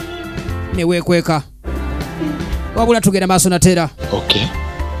ne weekweka. Wabula tugenda maaso natera.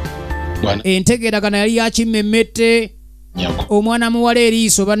 Entegeragana yali yakimmemmette. Omwana muwala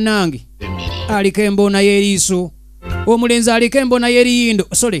eriiso bannange aliko emboona y'eriiso. Omulenzi aliko emboona y'eriyindo.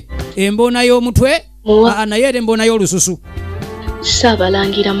 Emboona y'omutwe naye era emboona y'olususu.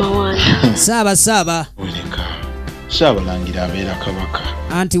 Saabalangira Mawanda. Saaba. Saabalangira abeera kabaka.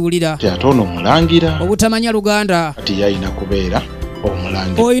 Anti wulira. Ate ono mulangira. Obutamanya Luganda. Ati yalina kubeera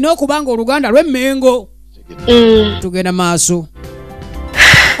omulangira. Olina okubanga Oluganda lw'emmengo. Tugenda maaso.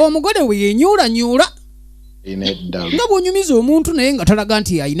 Omugole we yenyuulanyuula. Nga bw'onyumiza omuntu naye nga talaga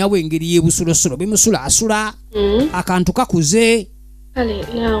nti ayinawo engeri y'ebusulosolo bimusula asula. Akantu kakuze. Kale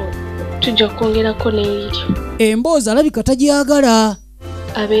naawe tujja kwongerako n'ebiryo. Emboozi alabika tagyagala.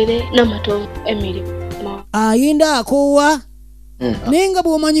 Abeere n'amatovu emirimu. Ayenda akoowa. Naye nga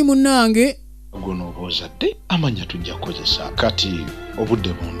bw'omanyi munnange. Gono obozadde amanya tujja kukozesa kati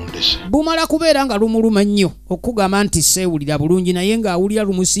obudde bunondese. Bumala kubeera nga lumuluma nnyo okugamba nti seewulira bulungi naye ng'awulira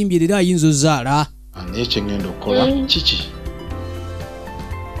lumusimbye era ayinza ozaala. Naye kye ngenda okukola kiki?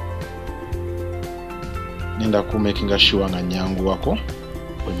 Ngenda kumakinga sure nga nyanguwako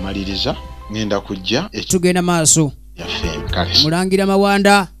bwe mmaliriza ngenda kujja tugenda maaso. Kale. Mulangira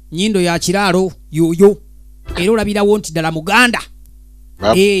Mawanda nnyindo ya kiraalo yoyo era olabirawo nti ddala Muganda.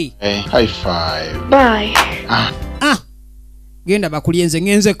 High five. Bye. Genda bakulye nze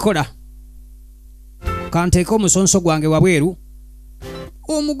ngenze kola. Kanteeka omusonso gwange wabweru.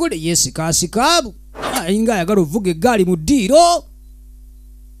 Omugole yeesikasikaabu. Ayinga ayagala ovuga eggaali mu ddiiro.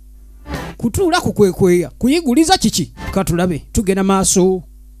 Kutuula kukwekweya kuyiguliza kiki? Katulabe tugenda maaso.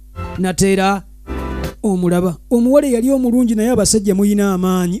 Nateera omulaba omuwala yali omulungi naye abasajja muyina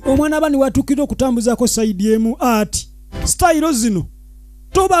amaanyi. Omwana abani watuukira okutambuzaako sayidi emu ati sitayiro zino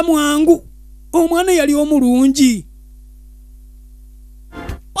toba mwangu. Omwana yali omulungi.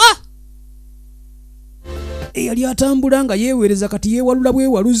 Eyali atambula nga yeewereza kati yeewalula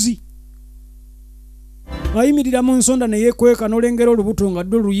bwewaluzi. Ayimirira mu nsonda ne yeekweka n'olengera olubuto nga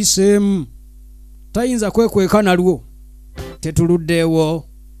ddwe luyiseemu. Tayinza kwekweka nalwo. Tetuluddeewo.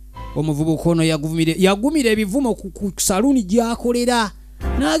 Omuvubuka ono yagumira ebivumo ku saluuni gy'akolera.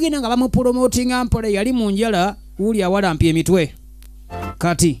 N'agenda nga bamupolomootinga mpola yali mu njala wuli awalampya emitwe.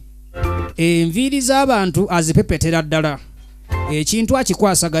 Kati enviiri z'abantu azipepetera ddala. Ekintu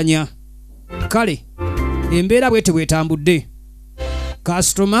akikwasaganya. Kale embeera bwete bwetambudde.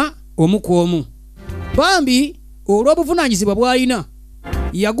 Kasitoma omu ku omu. Bambi olw'obuvunaanyizibwa bw'alina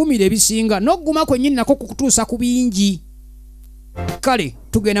yagumira ebisinga n'okuguma kwennyini nako kukutuusa ku bingi. Kale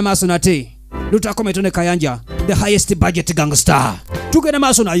tugenda maaso nate. Lutakome ne Kayanja the highest budget gangster. Tugenda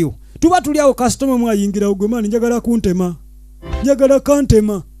maaso nayo. Tuba tuli awo kasitoma mu ayingira ogwemaani njagala kuntema. Njagala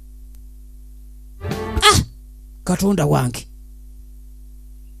kantema. Katonda wange.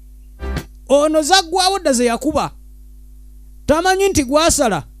 Ono zaggwawo dda ze yakuba. Tamanyi nti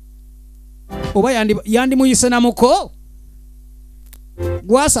gwasala. Oba yandimuyise na muko?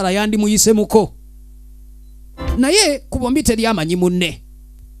 Gwasala yandimuyise muko. Naye ku bombi teri amanyi munne.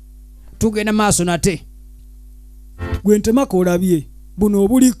 Tugenda maaso nate. Gwe ntemako olabye. Buno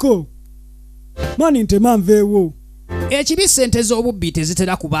obuliko. Mani ntema nveewo. Ekibi ssente z'obubbi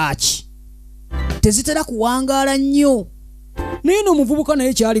tezitera kubaaki. Tezitera kuwangaala nnyo. Naye n'omuvubuka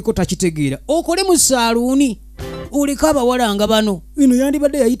naye kyaliko takitegeera. Okole mu saaluuni. Oliko abawala nga bano. Ino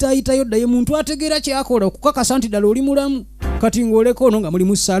yandibadde yayitaayitayo ddayo muntu ategeera kyakola okukakasa nti ddala oli mulamu. Kati ng'oleko ono nga muli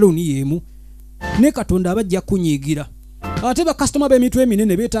mu salooni y'emu. Ne Katonda abajja kunyiigira. Ate bakasitoma b'emitwe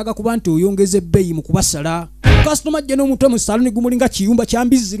eminene beetaaga kuba nti oyongeza ebbeeyi mu kubasala. Kasitoma ajja n'omutwe mu salooni gumulinga kiyumba kya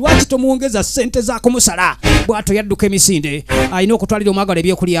mbizzi. Lwaki tomuwongeza ssente z'akumusala? Bw'atyo yadduka emisinde. Alina okutwalira omwagala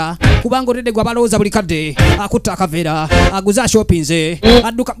ebyokulya. Kubanga otedde gwe abalowooza buli kadde. Akutta akaveera. Aguza shoppinze.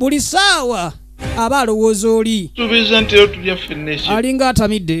 Adduka buli ssaawa. Aba alowooza oli. Tubiza nti tulya ffenna. Alinga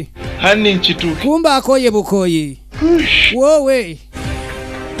atamidde. Hani nkituuke. Kumba akooye bukooye. Woowe.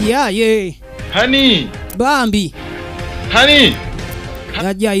 Yaye. Hani. Bambi. Hani.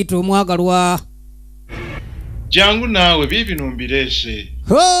 Yajja ayita omwagalwa. Jangu naawe biibino mbireese.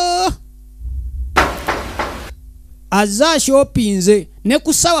 Azza shoppinze ne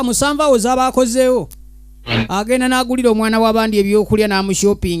ku ssaawa 7 awo z'abaakozeewo. Agenda n'agulira omwana w'abandi ebyokulya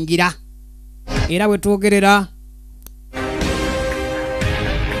n'amushoppingira. Era bwe twogerera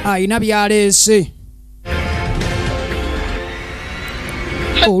ayina byaleese.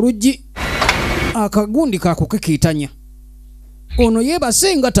 Oluggi akagundi kakukekiitanya. Ono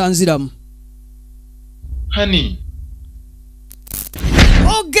yeebase nga tanziramu. Hani.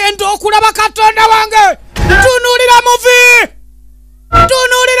 Ogenda okulaba Katonda wange. Tunuulira muvi.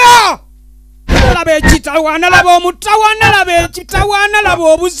 Tunuulira. Laba ekitawaana, laba omutawaana, laba ekitawaana, laba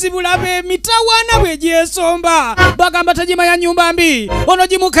obuzibu, laba emitawaana bwe gyesomba. Bagamba tegimanya nnyumba mbi. Ono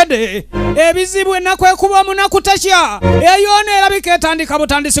gimukedde. Ebizibu ennaku ekuba omunaku tasya. Eyoona erabika etandika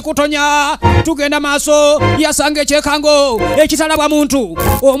butandisi kutonya. Tugenda maaso yasanga ekyekango ekitalabwa muntu.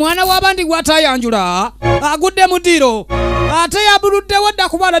 Omwana w'abandi gw'ataayanjula agudde mu ddiro. Ate yabuluddewo dda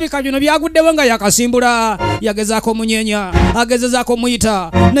kuba alabika bino byaguddewo nga yakasimbula. Yagezaako munyeenya, agezezaako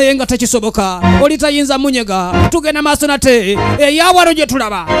muyita, naye nga tekisoboka. Oli tayinza munyega. Tugenda maaso nate eyawano gye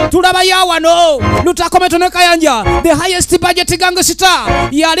tulaba yawano. Lutakome ne Kayanja, the highest budget gangster.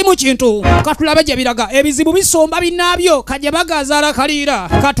 Yali mu kintu katulabe gye biraga. Ebizibu bisomba binnaabyo kajja bagazaala kaliira.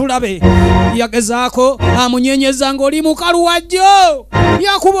 Katulabe yagezaako amunyeenyeza ng'oli mukalu wajjo.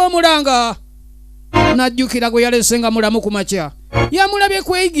 Yakuba omulanga. Najjukira gwe yalese nga mulamu ku makya. Yamulabye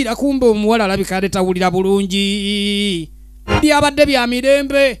kweyigira kumbe omuwala alabika yali tawulira bulungi. Byabadde bya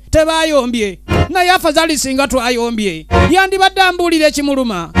mirembe tebayombye. Naye afazali singa twayombye. Yandibadde ambuulira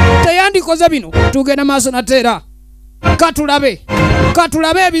ekimuluma. Teyandikoze bino. Tugenda maaso nateera. Katulabe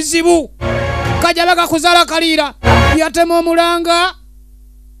ebizibu. Kajja bagakuzaala kaliira. Yatema omulanga.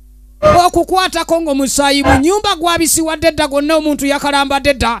 Okukwatako ng'omusaayi mu nnyumba gwabisiwadde dda gonna omuntu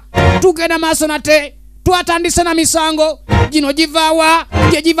yakalambadde dda. Tugenda maaso nate. Twatandise na misango. Gino givaawa.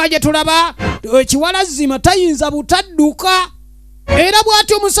 Gye giva gye tulaba. Ekiwalazima tayinza butadduka. Era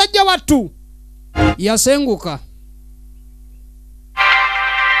bw'atyo omusajja wattu yasenguka.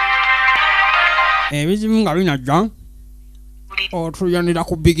 Ebizibu nga binajja. Otuyanira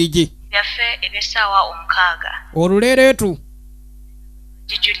ku bigigi. Yaffe ebisaawa 6. Oluleereetu.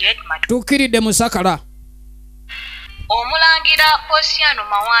 Juliet Matu. Tukiridde musakala. Omulangira Posiano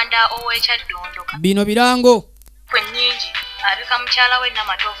Mawanda ow'Ekyaddondo. Bino birango. Kwennyingi abika mukyala we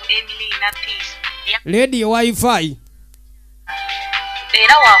Namatovu Emily na Peace. Radio Wi-Fi.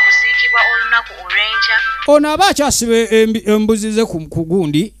 Era waakuziikibwa olunaku olw'enkya. Ono aba akyasibe embuzi ze ku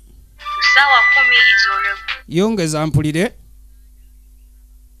gundi. Ku ssaawa 10 ez'olweggulo. Yongeza mpulire.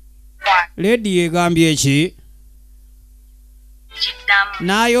 Radio egambye eki? Kiddamu.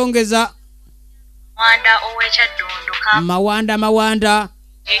 N'ayongeza Mawanda ow'Ekyaddondo. Mawanda.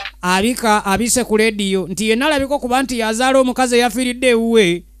 Abise ku radio nti yenna alabika okuba nti yazaala omukazi eyafiiridde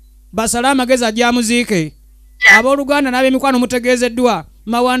ewuwe. Basale amagezi ajamuziike. Abooluganda n'ab'emikwano mutegeezeddwa.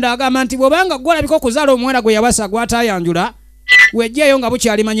 Mawanda agamba nti bw'obanga gw'olabika okuzaala omuwala gwe yawasa gw'ataayanjula, wejjeeyo nga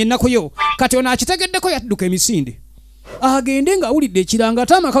bukyalimanya ennaku yo. Kati ono akitegeddeko yadduka emisinde. Agende ng'awulidde ekiranga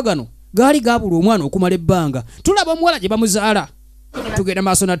ate amaka gano gaali gaabula omwana okumala ebbanga. Tulaba omuwala gye bamuzaala. Tugenda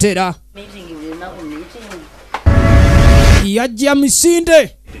maaso nateera. Yajja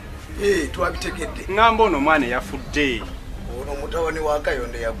misinde. Twabitegedde. Ngamba ono mwana yafudde. Ono mutawani wa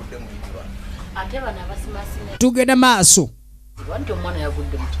Kayonde yagudde mu kiba. Ate bana basimasine. Tugenda maaso. Wanti omwana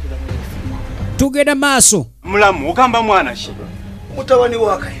yagudde mu kiba. Tugenda maaso. Mulamu ogamba mwana ki? Mutawani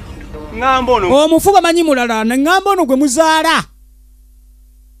wa Kayonde. Ngamba ono. Omufu bamanyi mulala ne ngamba ono gwe muzaala.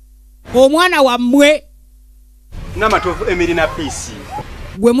 Omwana wammwe. Namatovu Emily na Peace.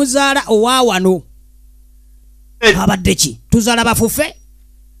 Gwe muzaala owaawano. Abadde ki? Tuzaala bafufe?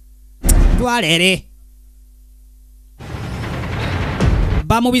 Twaleere.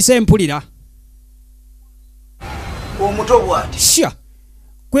 Bamubise empulira. Omuto bw'ati. Sha.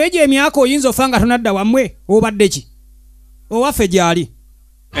 Kwejo emyaka oyinza ofanga tonadda wammwe obadde ki? Owaffe gyali.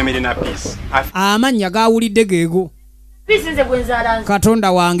 Emirina peace. Amanya gawulidde geego. Bisinze gwenzalanze.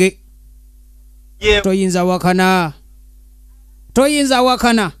 Katonda wange. Toyinza wakana. Toyinza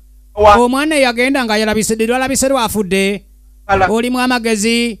wakana. Omwana yagenda nga yalabisidde alabisirwa afudde. Olimu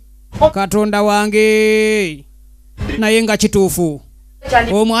amagezi. Katonda wange. Naye nga kituufu.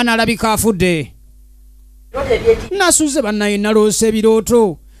 Omwana alabika afudde. Nasuze bannaye naloose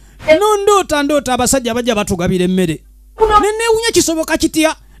ebirooto. Nondoota abasajja bajja batugabira emmere. Nenewunya kisoboka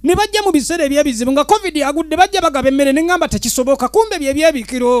kitya? Ne bajja mu biseera ebyebizibu nga covid agudde bajja bagaba emmere ne ngamba tekisoboka kumbe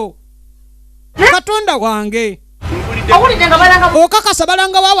byebyebikiro. Katonda wange. Okakasa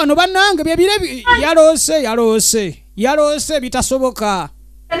balanga wa wano bannange byebire yaloose bitasoboka.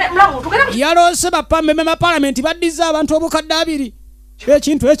 Yaloose bapambe mu parliament baddiza abantu obukadde abiri.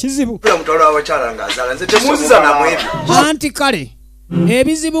 Ekintu ekizibu. Anti kale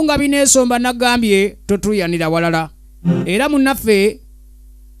ebizibu nga bineesomba nagambye totuyanira walala. Era munnaffe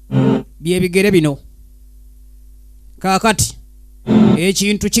byebigere bino. Kaakati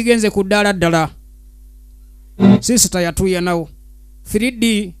ekintu kigenze ku ddala. Sisita yatuyanawo.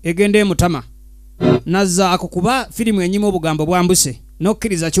 Affilidde egenda emutama. Nazza akukuba firimu enyima obugambo bwambuse.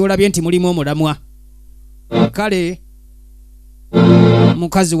 Nokkiriza kyolabye nti mulimu omulamwa. Kale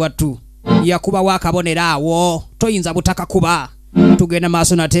mukazi wattu yakuba wakabonera awo. Toyinza butaka kuba. Tugenda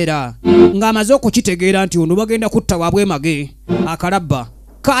maaso natera. Ng'amaze okukitegeera nti ono bagenda kutta wabwemage. Akalabba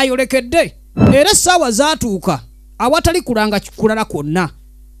kayolekedde. Era essaawa zaatuuka. Awatali kulanga kulala kwonna.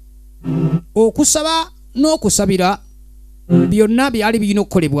 Okusaba n'okusabira byonna byali birina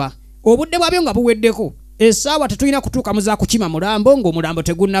okukolebwa. Obudde bwabyo nga buweddeko. Essaawa tetulina kutuuka mu za kukima mulambo ng'omulambo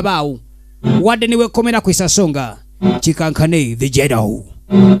tegunnabaawo. Wadde niwe komera ku isasonga. Kikankane the general.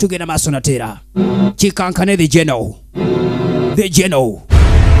 Tugenda maaso natera. Kikankane the general. The general.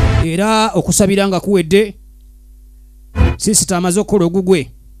 Era okusabira nga kuwedde. Sisita amaze okukola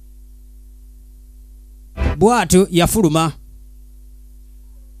ogugwe. Bw'atyo yafuluma.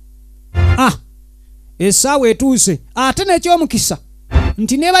 Essaawa etuuse ate n'ekyomukisa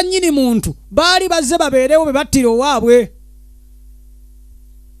nti ne bannyini muntu baali bazze babeerewo be battira owaabwe.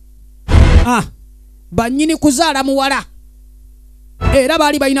 Bannyini kuzaala muwala era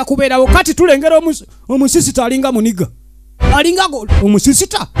baali balina kubeerawo. Kati tulengera omusisita alinga muniga. Alinga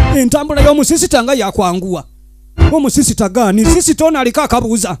omusisita entambula y'omusisita nga yakwanguwa. Omusisita gaani? Sisita ono aliko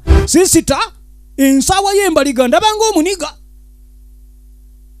akabuuza. Sisita ensaawa y'embaliga ndabanga omuniga.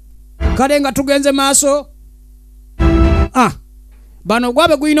 Kale nga tugenze maaso. Bano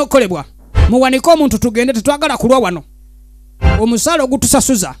gwabe gulina okukolebwa. Muwanike omuntu tugende tetwagala kulwa wano. Omusaala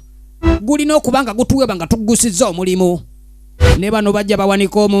ogutusasuza gulina okuba nga gutuweba nga tugusizza omulimu. Ne bano bajja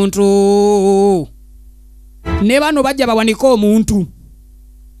bawanika omuntu.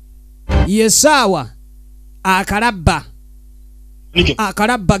 Yesaawa akalabba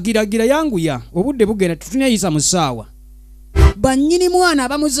giragira yanguya. Obudde bugenda tutuneyisa mu ssaawa. Bannyini mwana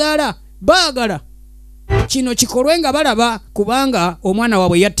abamuzaala baagala kino kikolwe nga balaba kubanga omwana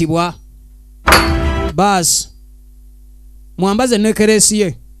waabwe yattibwa. Baasi mwambaze nekeresi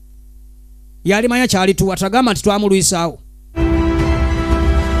ye yalimanya kyalituwa tagama nti twamulwisaawo.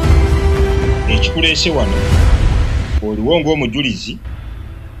 Ekikuleese wano oliwo ng'omujulizi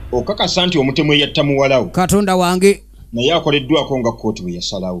okakasa nti omutemu eyatta muwalawo. Katonda wange. Naye akoleddwako nga kkooti bwe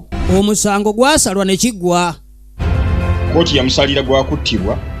yasalawo. Omusango gwasalwa ne kiggwa. Kkooti yamusalira gwa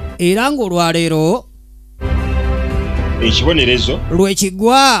kuttibwa. Era ng'olwaleero ekibonerezo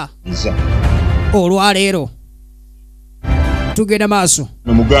lw'ekiggwa olwaleero. Tugenda maaso.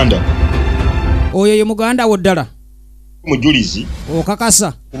 Nomuganda. Oyo ye muganda wo ddala. Omujulizi.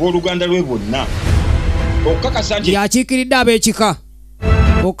 Okakasa. Kuba oluganda lwe bonna. Okakasa nti yakiikiridde ab'ekika.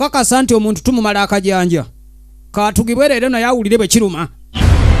 Okakasa nti omuntu tumumala akajanja. Katugibwe leero naye awulire bwe kiruma.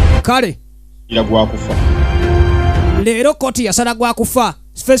 Kale. Ira gwakufa. Leero koti yasala gwakufa.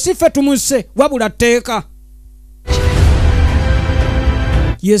 Fesife tumuse wabula tteeka.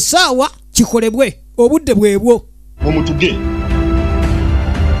 Yesaawa kikolebwe obudde bwebwo. Omutuge.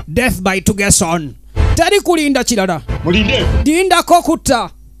 Death by Tugeson. Teri kulinda kirala. Mulinde. Dindako kutta.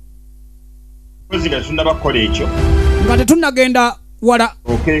 Nga tunaba kukola ekyo. Nga tetunnagenda wala.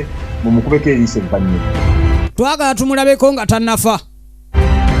 Okay. Mumukubeko eriise bbanye. Twagala tumulabeko nga tannafa.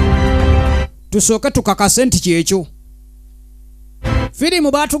 Tusooke tukakase nti kyekyo.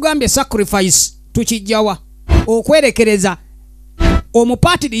 Firimu baatugambye sacrifice tukijjawa. Okwerekereza.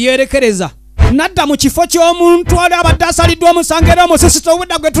 Omupatiri yerekereza. Nadda mu kifo ky'omuntu ali abadde asaliddwa omusango era omusisita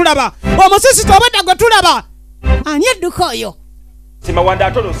obudda gwe tulaba. Omusisita obudda gwe tulaba. Ani edduka oyo? Simawanda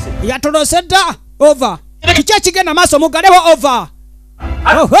atolose. Yatolose dda. Over. Kiki ekigenda maaso mugalewo over.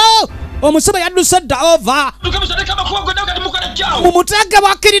 Oho! omusibe yadduse dda ova mumutege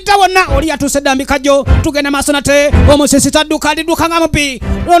bwakkirita wonna oli yatuuse dda mbikajjo tugenda maaso nate omusisita adduka aliduka nga mupi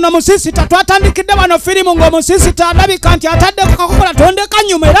ono musisita twatandikidde wano firimu ng'omusisita alabika nti ataddeko kakokola tondeka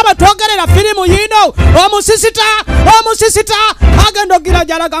nyuma era batwogerera firimu yino omusisita agenda ogira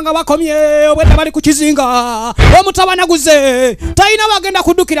gyalaga nga bakomye obwedda bali ku kizinga omutabanaguze talina bagenda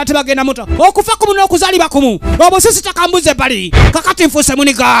kuddukira tebagenda muta okufa kumu n'okuzaalibwa kumu omusisita kambuze bali kakati nfuuse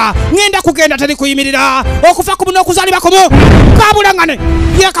muniga ngenda kugenda teri kuyimirira okufa kumu n'okuzaalibwa kumu kabulangane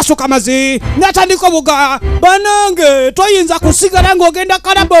yakasuka mazi natandika obuga banange toyinza kusigala ng'ogenda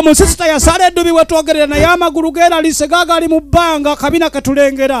kalaba omusisita yasala eddubi wetwogerera naye amagulu geeralise gaagali mu bbanga kabina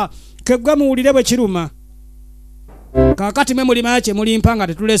ketulengera kegwe muwulire bwe kiruma kakati mwe muli makye mulimpa nga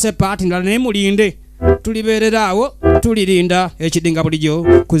tetulese paati ndala naye mulinde tulibeerera awo tulirinda ekidinga bulijjo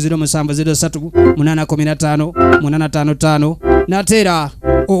ku 0703-815-855 nateera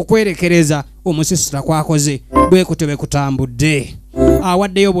okwerekereza omusisita kwakoze bwe kutebe kutambudde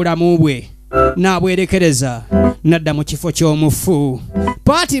awaddeyo obulamu bwe n'abwerekereza nadda mu kifo ky'omufu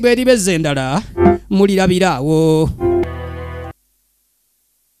paati beeribezza endala mulirabiraawo